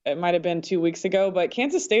it might have been 2 weeks ago, but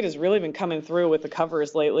Kansas State has really been coming through with the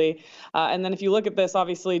covers lately. And then if you look at this,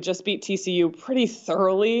 obviously just beat TCU pretty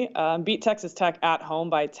thoroughly, beat Texas Tech at home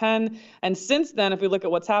by 10. And since then, if we look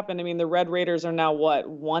at what's happened, I mean, the Red Raiders are now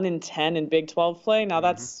 1-10 in Big 12 play. Now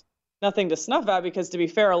that's nothing to snuff at because, to be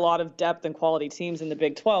fair, a lot of depth and quality teams in the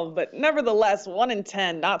Big 12, but nevertheless,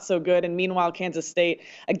 1-10, not so good. And meanwhile, Kansas State,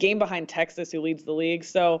 a game behind Texas, who leads the league.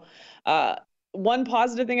 So one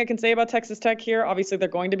positive thing I can say about Texas Tech here, obviously they're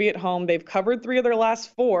going to be at home. They've covered 3 of their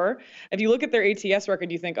last 4. If you look at their ATS record,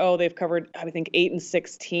 you think, oh, they've covered, I think, 8 and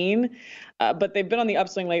 16. But they've been on the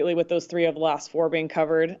upswing lately with those 3 of the last 4 being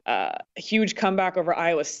covered. A huge comeback over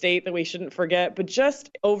Iowa State that we shouldn't forget. But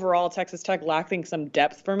just overall, Texas Tech lacking some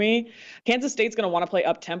depth for me. Kansas State's going to want to play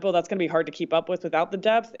up-tempo. That's going to be hard to keep up with without the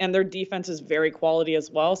depth. And their defense is very quality as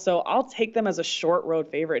well. So I'll take them as a short road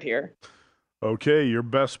favorite here. Okay, your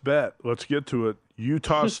best bet. Let's get to it.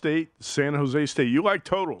 Utah State, San Jose State. You like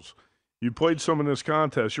totals. You played some in this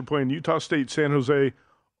contest. You're playing Utah State, San Jose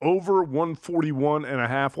over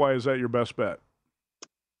 141.5. Why is that your best bet?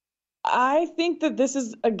 I think that this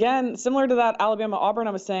is, again, similar to that Alabama-Auburn I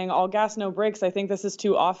was saying, all gas, no brakes. I think this is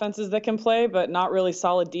 2 offenses that can play, but not really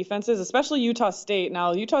solid defenses, especially Utah State.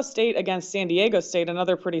 Now, Utah State against San Diego State,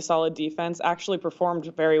 another pretty solid defense, actually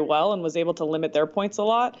performed very well and was able to limit their points a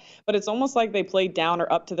lot. But it's almost like they played down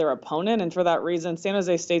or up to their opponent, and for that reason, San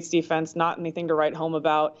Jose State's defense, not anything to write home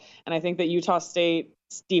about. And I think that Utah State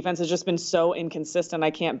defense has just been so inconsistent.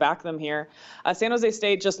 I can't back them here. San Jose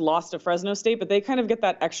State just lost to Fresno State, but they kind of get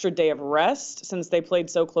that extra day of rest since they played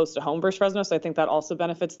so close to home versus Fresno. So I think that also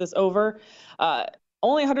benefits this over.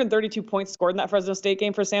 Only 132 points scored in that Fresno State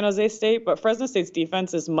game for San Jose State, but Fresno State's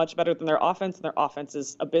defense is much better than their offense, and their offense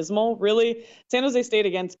is abysmal, really. San Jose State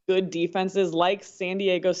against good defenses like San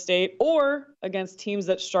Diego State, or against teams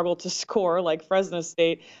that struggle to score like Fresno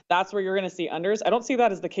State, that's where you're going to see unders. I don't see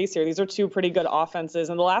that as the case here. These are 2 pretty good offenses,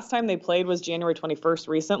 and the last time they played was January 21st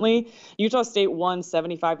recently. Utah State won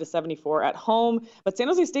 75-74 at home, but San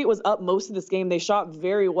Jose State was up most of this game. They shot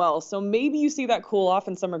very well, so maybe you see that cool off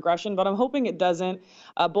in some regression, but I'm hoping it doesn't.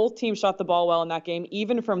 Both teams shot the ball well in that game,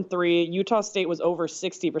 even from 3. Utah State was over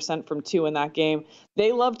 60% from 2 in that game.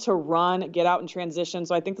 They love to run, get out in transition,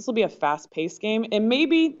 so I think this will be a fast-paced game. And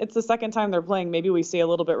maybe it's the second time they're playing. Maybe we see a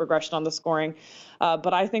little bit regression on the scoring.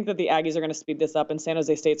 But I think that the Aggies are going to speed this up, and San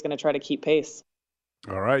Jose State's going to try to keep pace.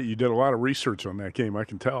 All right, you did a lot of research on that game, I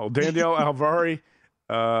can tell. Danielle Alvari,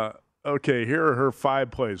 okay, here are her 5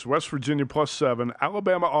 plays. West Virginia +7,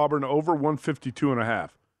 Alabama-Auburn over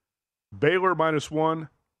 152.5. Baylor -1,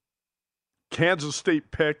 Kansas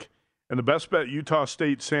State pick, and the best bet, Utah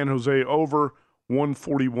State, San Jose over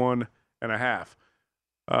 141.5.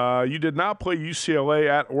 You did not play UCLA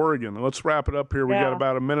at Oregon. Let's wrap it up here. We got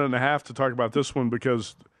about a minute and a half to talk about this one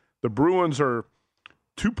because the Bruins are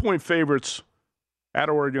 2-point favorites at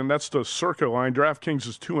Oregon. That's the Circa line. DraftKings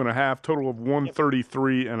is 2.5, total of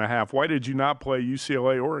 133.5. Why did you not play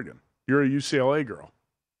UCLA, Oregon? You're a UCLA girl.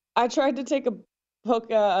 I tried to take a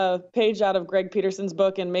page out of Greg Peterson's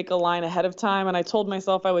book and make a line ahead of time. And I told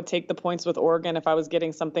myself I would take the points with Oregon if I was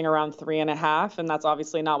getting something around 3.5. And that's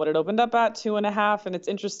obviously not what it opened up at, 2.5. And it's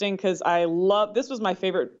interesting because this was my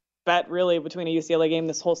favorite bet really between a UCLA game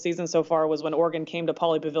this whole season so far was when Oregon came to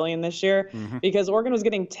Pauley Pavilion this year, because Oregon was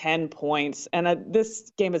getting 10 points. And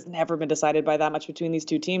this game has never been decided by that much between these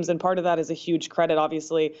 2 teams. And part of that is a huge credit,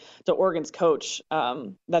 obviously, to Oregon's coach.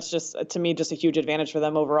 That's just, to me, just a huge advantage for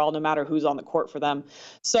them overall, no matter who's on the court for them.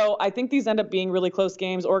 So I think these end up being really close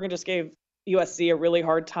games. Oregon just gave USC a really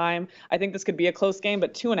hard time. I think this could be a close game,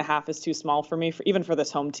 but 2.5 is too small for me, even for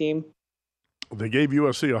this home team. They gave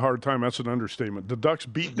USC a hard time. That's an understatement. The Ducks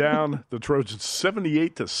beat down the Trojans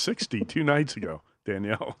 78-60 2 nights ago,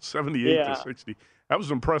 Danielle. 78-60. That was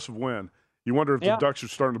an impressive win. You wonder if the Ducks are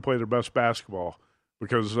starting to play their best basketball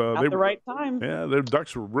because at the right time. Yeah, the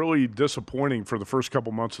Ducks were really disappointing for the first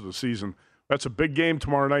couple months of the season. That's a big game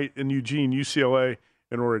tomorrow night in Eugene, UCLA,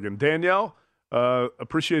 and Oregon. Danielle,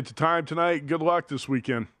 appreciate the time tonight. Good luck this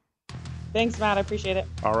weekend. Thanks, Matt. I appreciate it.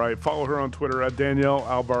 All right. Follow her on Twitter at Danielle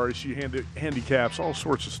Alvari. She handicaps all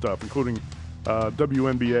sorts of stuff, including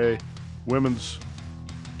WNBA, women's,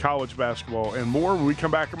 college basketball, and more. When we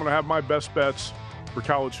come back, I'm going to have my best bets for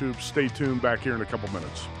college hoops. Stay tuned back here in a couple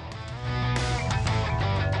minutes.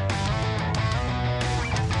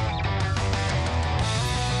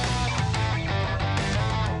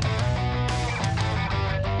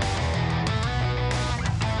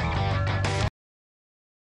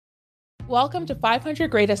 Welcome to 500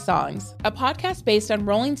 Greatest Songs, a podcast based on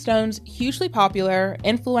Rolling Stone's hugely popular,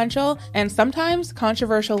 influential, and sometimes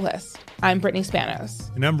controversial list. I'm Brittany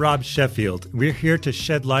Spanos. And I'm Rob Sheffield. We're here to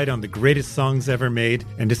shed light on the greatest songs ever made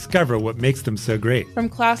and discover what makes them so great. From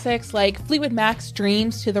classics like Fleetwood Mac's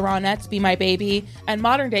Dreams to the Ronettes' Be My Baby, and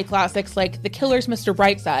modern-day classics like The Killer's Mr.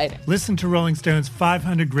 Brightside. Listen to Rolling Stone's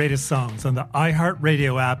 500 Greatest Songs on the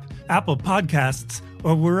iHeartRadio app, Apple Podcasts,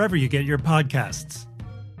 or wherever you get your podcasts.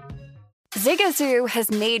 Zigazoo has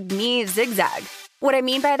made me zigzag. What I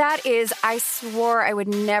mean by that is I swore I would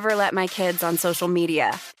never let my kids on social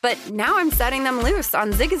media, but now I'm setting them loose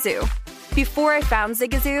on Zigazoo. Before I found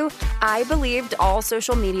Zigazoo, I believed all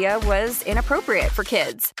social media was inappropriate for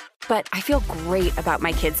kids. But I feel great about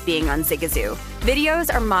my kids being on Zigazoo.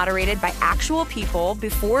 Videos are moderated by actual people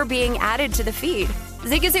before being added to the feed.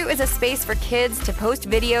 Zigazoo is a space for kids to post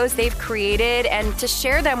videos they've created and to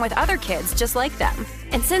share them with other kids just like them.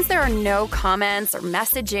 And since there are no comments or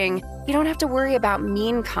messaging, you don't have to worry about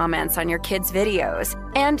mean comments on your kids' videos.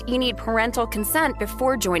 And you need parental consent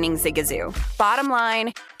before joining Zigazoo. Bottom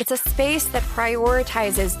line, it's a space that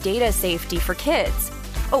prioritizes data safety for kids.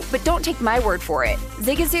 Oh, but don't take my word for it.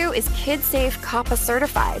 Zigazoo is KidSafe COPPA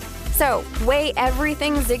certified. So weigh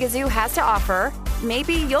everything Zigazoo has to offer.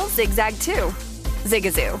 Maybe you'll zigzag too.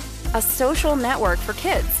 Zigazoo, a social network for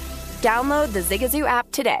kids. Download the Zigazoo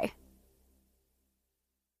app today.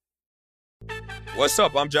 What's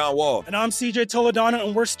up? I'm John Wall. And I'm CJ Toledano,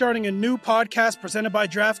 and we're starting a new podcast presented by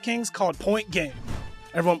DraftKings called Point Game.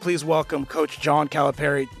 Everyone, please welcome Coach John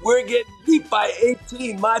Calipari. We're getting beat by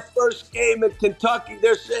 18. My first game in Kentucky,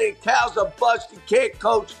 they're saying Cal's a bust. He can't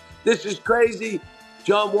coach. This is crazy.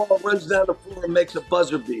 John Wall runs down the floor and makes a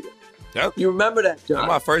buzzer beater. Yep. You remember that, John? That's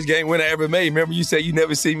my first game winner I ever made. Remember you said you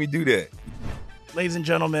never see me do that. Ladies and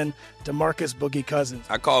gentlemen, DeMarcus Boogie Cousins.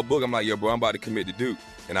 I called Boog. I'm like, yo, bro, I'm about to commit to Duke.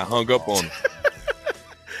 And I hung up on him.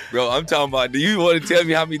 Bro, I'm talking about, do you want to tell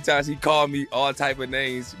me how many times he called me all type of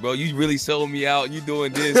names? Bro, you really sold me out. You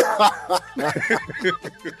doing this.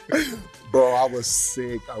 Bro, I was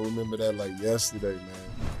sick. I remember that like yesterday, man.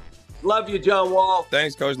 Love you, John Wall.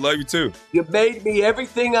 Thanks, Coach. Love you, too. You made me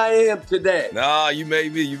everything I am today. Nah, you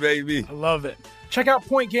made me. You made me. I love it. Check out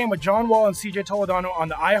Point Game with John Wall and CJ Toledano on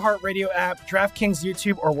the iHeartRadio app, DraftKings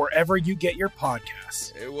YouTube, or wherever you get your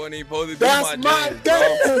podcasts. It wasn't even supposed to be That's my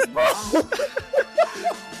dance,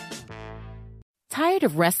 Tired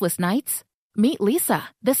of restless nights? Meet Lisa,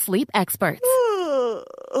 the sleep experts.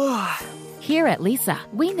 Here at Lisa,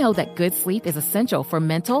 we know that good sleep is essential for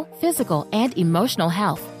mental, physical, and emotional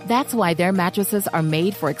health. That's why their mattresses are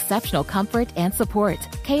made for exceptional comfort and support,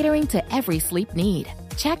 catering to every sleep need.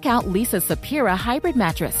 Check out Lisa's Sapira Hybrid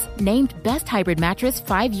Mattress, named Best Hybrid Mattress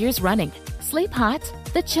 5 years running. Sleep hot?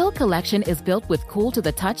 The Chill Collection is built with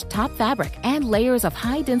cool-to-the-touch top fabric and layers of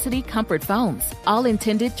high-density comfort foams, all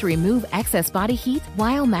intended to remove excess body heat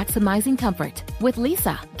while maximizing comfort. With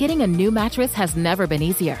Lisa, getting a new mattress has never been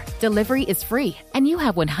easier. Delivery is free, and you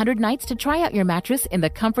have 100 nights to try out your mattress in the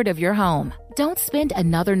comfort of your home. Don't spend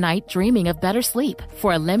another night dreaming of better sleep.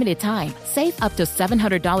 For a limited time, save up to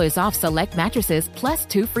 $700 off select mattresses plus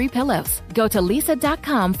 2 free pillows. Go to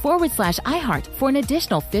lisa.com/iHeart for an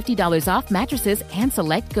additional $50 off mattresses and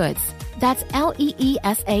select goods. That's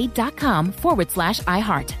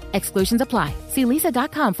LEESA.com/iHeart. Exclusions apply. See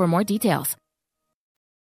lisa.com for more details.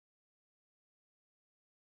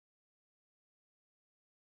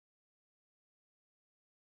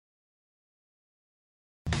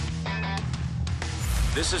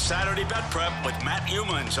 This is Saturday Bet Prep with Matt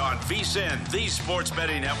Humans on VSiN, the Sports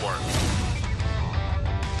Betting Network.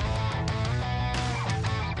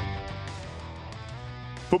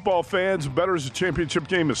 Football fans, bettors, the championship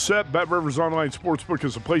game is set. BetRivers Online Sportsbook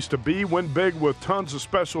is a place to be. Win big with tons of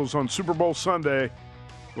specials on Super Bowl Sunday,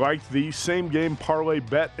 like the same game parlay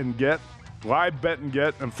bet and get, live bet and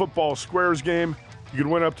get, and football squares game. You can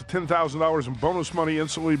win up to $10,000 in bonus money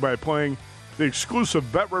instantly by playing the exclusive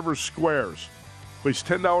BetRivers Squares. Place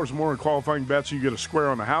 $10 more in qualifying bets, and you get a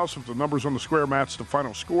square on the house. If the numbers on the square match the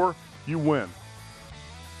final score, you win.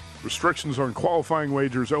 Restrictions on qualifying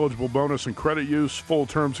wagers, eligible bonus, and credit use. Full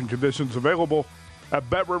terms and conditions available at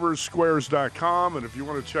BetRiversSquares.com. And if you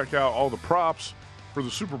want to check out all the props for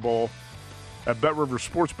the Super Bowl at BetRivers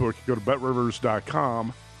Sportsbook, you go to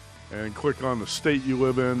BetRivers.com and click on the state you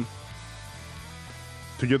live in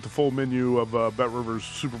to get the full menu of BetRivers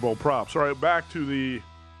Super Bowl props. All right, back to the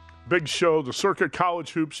big show, the Circa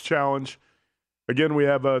College Hoops Challenge. Again, we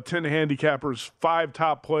have 10 handicappers, 5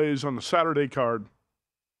 top plays on the Saturday card.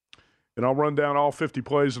 And I'll run down all 50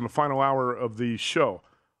 plays in the final hour of the show.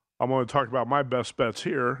 I'm going to talk about my best bets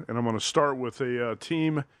here, and I'm going to start with a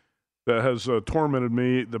team that has tormented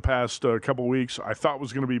me the past couple weeks, I thought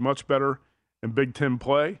was going to be much better in Big Ten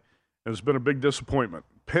play, and it's been a big disappointment.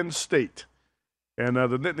 Penn State. And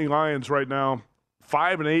the Nittany Lions right now,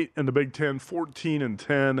 5-8 in the Big Ten,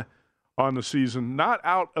 14-10 on the season. Not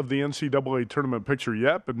out of the NCAA tournament picture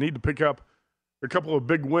yet, but need to pick up a couple of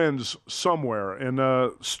big wins somewhere.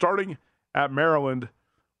 And starting at Maryland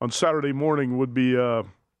on Saturday morning would be a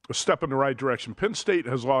step in the right direction. Penn State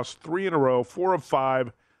has lost 3 in a row, 4 of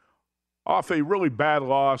 5, off a really bad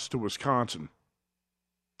loss to Wisconsin.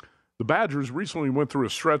 The Badgers recently went through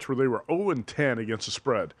a stretch where they were 0-10 against the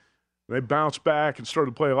spread. They bounced back and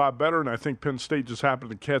started to play a lot better, and I think Penn State just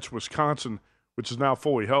happened to catch Wisconsin, which is now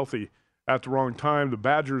fully healthy, at the wrong time. The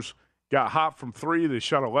Badgers got hot from 3. They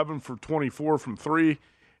shot 11 for 24 from 3,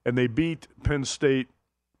 and they beat Penn State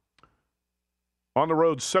on the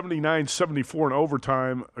road 79-74 in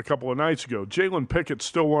overtime a couple of nights ago. Jalen Pickett's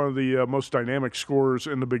still one of the most dynamic scorers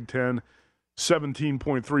in the Big Ten,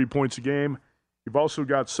 17.3 points a game. You've also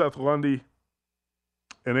got Seth Lundy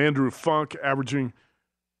and Andrew Funk averaging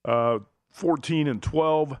 14 and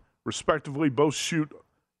 12, respectively. Both shoot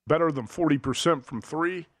better than 40% from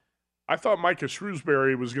 3. I thought Micah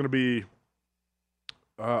Shrewsbury was going to be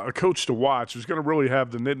a coach to watch. He's going to really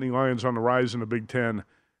have the Nittany Lions on the rise in the Big Ten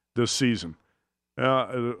this season.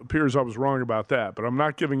 It appears I was wrong about that, but I'm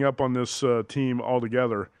not giving up on this team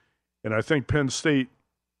altogether. And I think Penn State,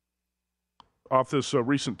 off this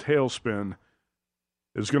recent tailspin,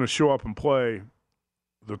 is going to show up and play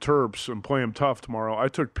the Terps and play them tough tomorrow. I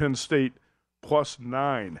took Penn State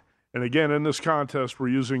 +9. And again, in this contest, we're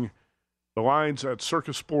using the lines at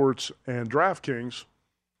Circus Sports and DraftKings.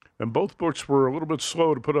 And both books were a little bit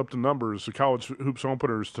slow to put up the numbers, the college hoops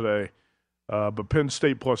openers today. But Penn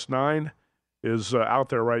State +9 is out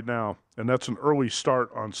there right now, and that's an early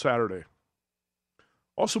start on Saturday.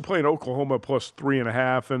 Also playing Oklahoma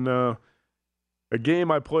 +3.5, and a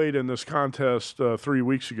game I played in this contest 3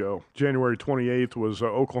 weeks ago, January 28th, was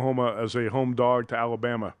Oklahoma as a home dog to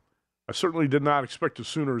Alabama. I certainly did not expect the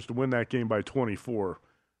Sooners to win that game by 24,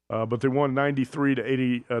 but they won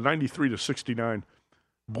 93-69.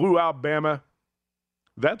 Blew out Bama.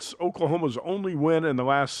 That's Oklahoma's only win in the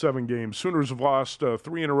last 7 games. Sooners have lost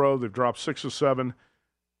 3 in a row. They've dropped 6 of 7.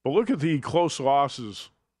 But look at the close losses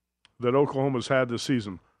that Oklahoma's had this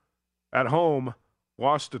season. At home,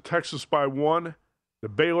 lost to Texas by 1, to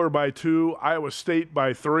Baylor by 2, Iowa State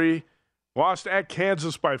by 3, lost at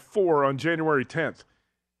Kansas by 4 on January 10th.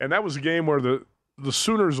 And that was a game where the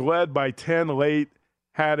Sooners led by 10 late,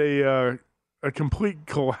 had a complete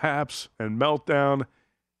collapse and meltdown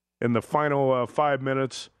in the final 5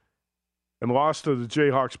 minutes, and lost to the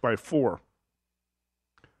Jayhawks by 4.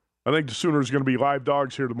 I think the Sooners are going to be live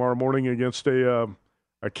dogs here tomorrow morning against a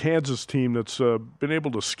Kansas team that's been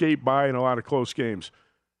able to skate by in a lot of close games.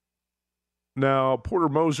 Now, Porter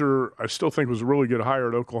Moser, I still think was a really good hire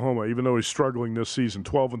at Oklahoma, even though he's struggling this season,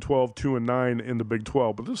 12-12, 2-9 in the Big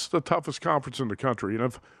 12. But this is the toughest conference in the country. And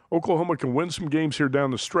if Oklahoma can win some games here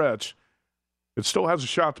down the stretch, it still has a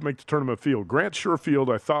shot to make the tournament field. Grant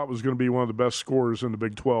Sherfield, I thought, was going to be one of the best scorers in the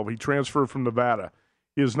Big 12. He transferred from Nevada.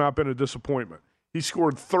 He has not been a disappointment. He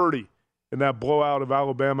scored 30 in that blowout of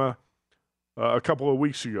Alabama a couple of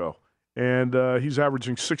weeks ago. And he's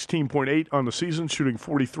averaging 16.8 on the season, shooting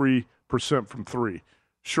 43% from 3.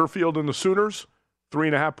 Sherfield and the Sooners,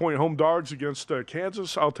 3.5-point home dogs against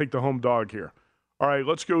Kansas. I'll take the home dog here. All right,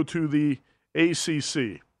 let's go to the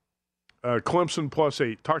ACC. Clemson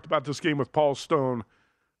 +8. Talked about this game with Paul Stone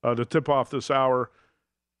to tip off this hour.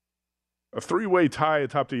 A 3-way tie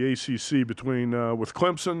atop the ACC between with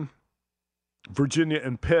Clemson, Virginia,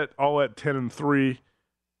 and Pitt, all at 10-3.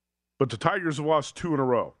 But the Tigers have lost 2 in a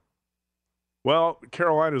row. Well,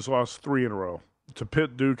 Carolina's lost 3 in a row to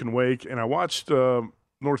Pitt, Duke, and Wake. And I watched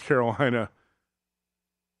North Carolina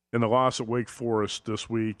in the loss at Wake Forest this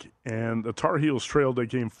week, and the Tar Heels trailed that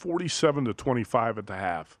game 47-25 at the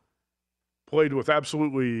half. Played with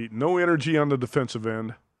absolutely no energy on the defensive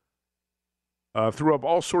end. Threw up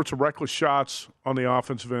all sorts of reckless shots on the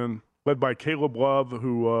offensive end, led by Caleb Love,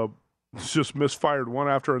 who just misfired one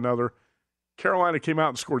after another. Carolina came out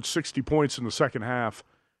and scored 60 points in the second half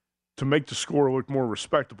to make the score look more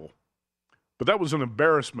respectable. But that was an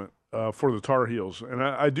embarrassment for the Tar Heels. And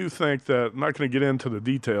I do think that, I'm not going to get into the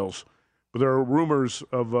details, but there are rumors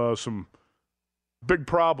of some big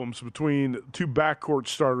problems between 2 backcourt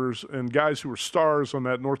starters and guys who were stars on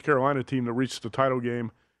that North Carolina team that reached the title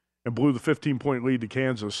game and blew the 15-point lead to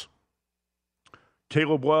Kansas.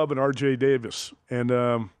 Caleb Love and R.J. Davis. And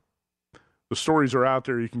the stories are out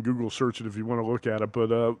there. You can Google search it if you want to look at it.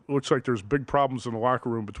 But it looks like there's big problems in the locker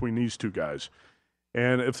room between these 2 guys.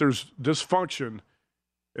 And if there's dysfunction,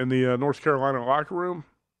 in the North Carolina locker room,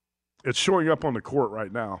 it's showing up on the court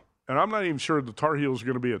right now. And I'm not even sure the Tar Heels are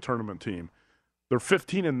going to be a tournament team. They're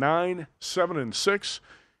 15-9, 7-6.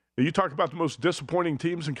 You talk about the most disappointing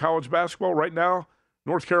teams in college basketball right now.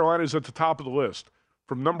 North Carolina is at the top of the list.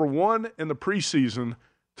 From number one in the preseason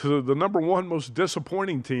to the number one most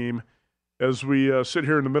disappointing team as we sit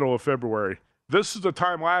here in the middle of February. This is the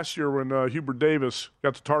time last year when Hubert Davis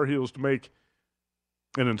got the Tar Heels to make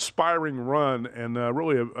an inspiring run and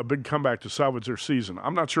really a big comeback to salvage their season.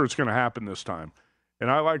 I'm not sure it's going to happen this time. And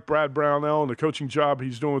I like Brad Brownell and the coaching job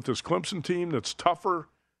he's doing with this Clemson team that's tougher,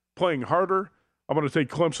 playing harder. I'm going to take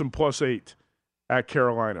Clemson +8 at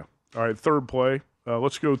Carolina. All right, third play.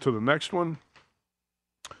 Let's go to the next one.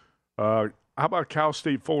 How about Cal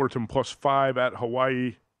State Fullerton +5 at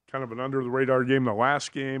Hawaii? Kind of an under-the-radar game, the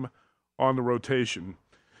last game on the rotation.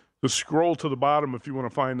 Just scroll to the bottom if you want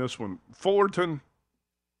to find this one. Fullerton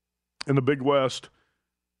in the Big West,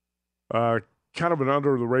 kind of an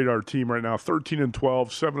under-the-radar team right now, 13-12,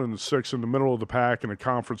 7-6 in the middle of the pack in a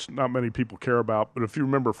conference not many people care about. But if you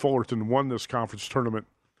remember, Fullerton won this conference tournament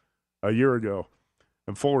a year ago.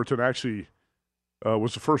 And Fullerton actually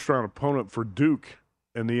was the first-round opponent for Duke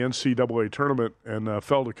in the NCAA tournament and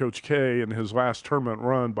fell to Coach K in his last tournament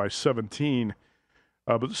run by 17.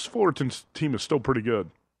 But this Fullerton team is still pretty good.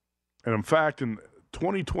 And, in fact, in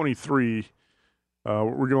 2023,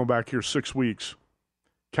 we're going back here 6 weeks,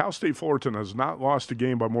 Cal State Fullerton has not lost a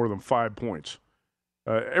game by more than 5 points.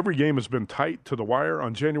 Every game has been tight to the wire.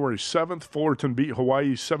 On January 7th, Fullerton beat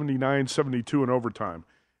Hawaii 79-72 in overtime.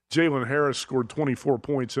 Jalen Harris scored 24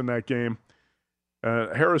 points in that game.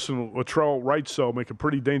 Harris and Latrell Wrightsell make a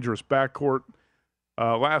pretty dangerous backcourt.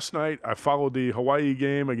 Last night, I followed the Hawaii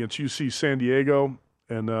game against UC San Diego,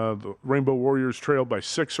 and the Rainbow Warriors trailed by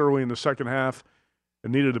 6 early in the second half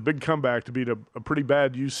and needed a big comeback to beat a pretty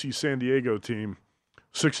bad UC San Diego team,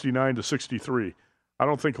 69-63. I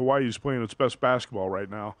don't think Hawaii is playing its best basketball right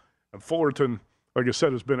now. And Fullerton, like I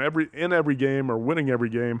said, has been in every game or winning every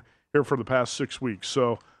game here for the past 6 weeks.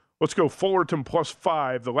 So let's go Fullerton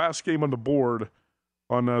 +5, the last game on the board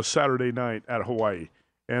on Saturday night at Hawaii.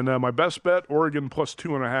 And my best bet, Oregon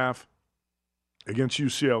 +2.5 against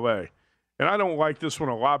UCLA. And I don't like this one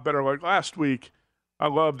a lot better. Like last week, I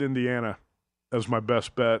loved Indiana as my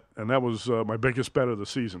best bet, and that was my biggest bet of the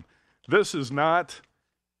season. This is not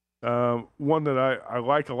one that I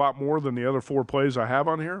like a lot more than the other 4 plays I have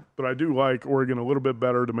on here, but I do like Oregon a little bit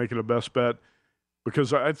better to make it a best bet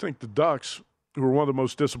because I think the Ducks, who are one of the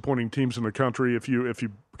most disappointing teams in the country, if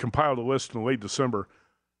you compile the list in late December,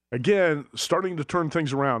 again, starting to turn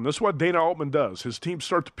things around. This is what Dana Altman does. His teams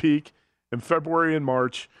start to peak in February and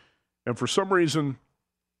March, and for some reason,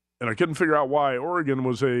 and I couldn't figure out why, Oregon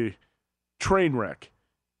was a train wreck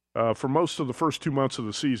for most of the first 2 months of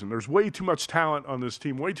the season. There's way too much talent on this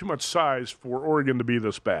team, way too much size for Oregon to be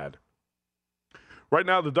this bad. Right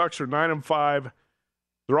now, the Ducks are 9-5.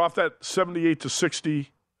 They're off that 78-60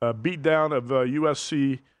 beatdown of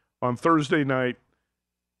USC on Thursday night.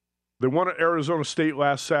 They won at Arizona State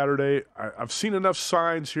last Saturday. I've seen enough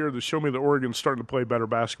signs here to show me that Oregon's starting to play better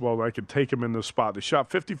basketball that I could take them in this spot. Ducks shot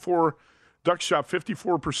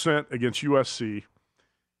 54% against USC.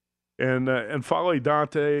 And Fale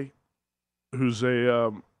Dante, who's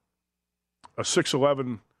a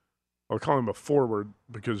 6'11", I'll call him a forward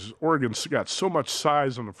because Oregon's got so much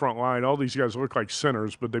size on the front line. All these guys look like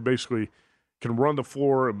centers, but they basically can run the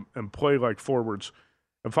floor and play like forwards.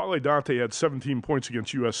 And Fale Dante had 17 points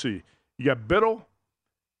against USC. You got Biddle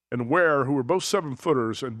and Ware, who are both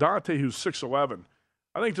 7-footers, and Dante, who's 6'11".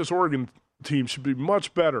 I think this Oregon team should be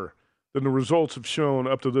much better than the results have shown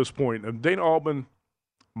up to this point. And Dana Altman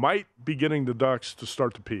might be getting the Ducks to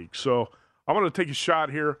start to peak. So I'm going to take a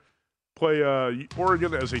shot here, play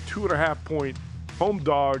Oregon as a 2.5-point home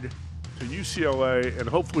dog to UCLA, and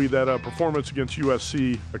hopefully that performance against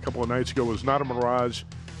USC a couple of nights ago was not a mirage.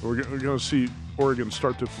 We're going to see Oregon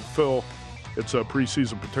start to fulfill its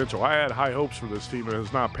preseason potential. I had high hopes for this team, and it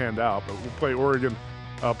has not panned out, but we'll play Oregon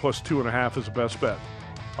 +2.5 as the best bet.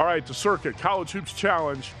 All right, the Circuit College Hoops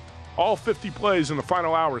Challenge, all 50 plays in the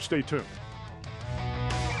final hour. Stay tuned.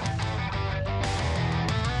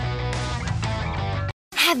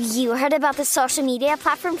 Have you heard about the social media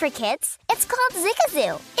platform for kids? It's called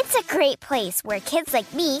Zigazoo. It's a great place where kids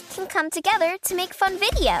like me can come together to make fun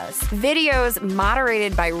videos. Videos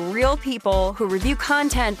moderated by real people who review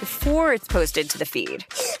content before it's posted to the feed.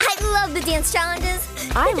 I love the dance challenges.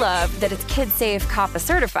 I love that it's kid-safe COPPA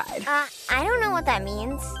certified. I don't know what that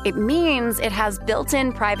means. It means it has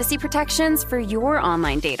built-in privacy protections for your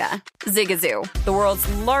online data. Zigazoo, the world's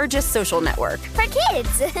largest social network. For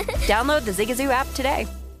kids. Download the Zigazoo app today.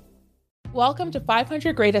 Welcome to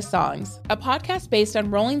 500 Greatest Songs, a podcast based on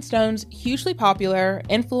Rolling Stone's hugely popular,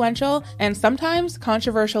 influential, and sometimes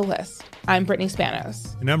controversial list. I'm Brittany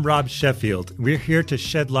Spanos. And I'm Rob Sheffield. We're here to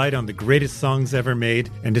shed light on the greatest songs ever made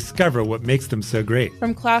and discover what makes them so great.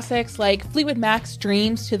 From classics like Fleetwood Mac's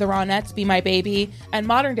Dreams to the Ronettes' Be My Baby, and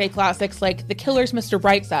modern-day classics like The Killers' Mr.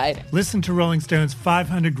 Brightside. Listen to Rolling Stone's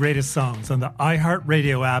 500 Greatest Songs on the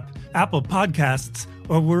iHeartRadio app, Apple Podcasts,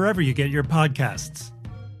 or wherever you get your podcasts.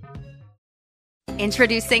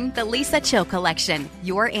 Introducing the Lisa Chill Collection,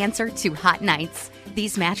 your answer to hot nights.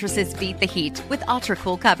 These mattresses beat the heat with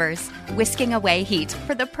ultra-cool covers, whisking away heat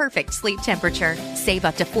for the perfect sleep temperature. Save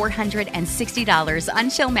up to $460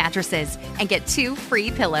 on Chill mattresses and get 2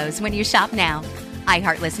 free pillows when you shop now.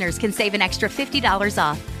 iHeart listeners can save an extra $50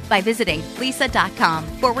 off by visiting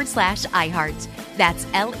lisa.com/iHeart. That's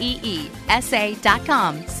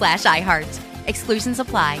LEESA.com/iHeart. Exclusions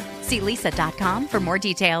apply. See lisa.com for more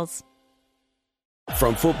details.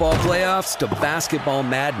 From football playoffs to basketball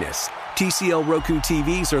madness, TCL Roku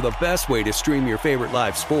TVs are the best way to stream your favorite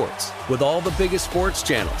live sports. With all the biggest sports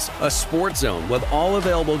channels, a sports zone with all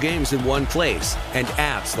available games in one place, and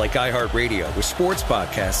apps like iHeartRadio with sports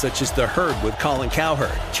podcasts such as The Herd with Colin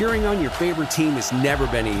Cowherd. Cheering on your favorite team has never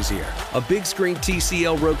been easier. A big screen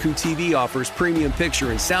TCL Roku TV offers premium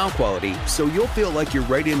picture and sound quality, so you'll feel like you're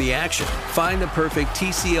right in the action. Find the perfect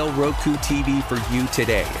TCL Roku TV for you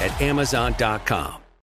today at Amazon.com.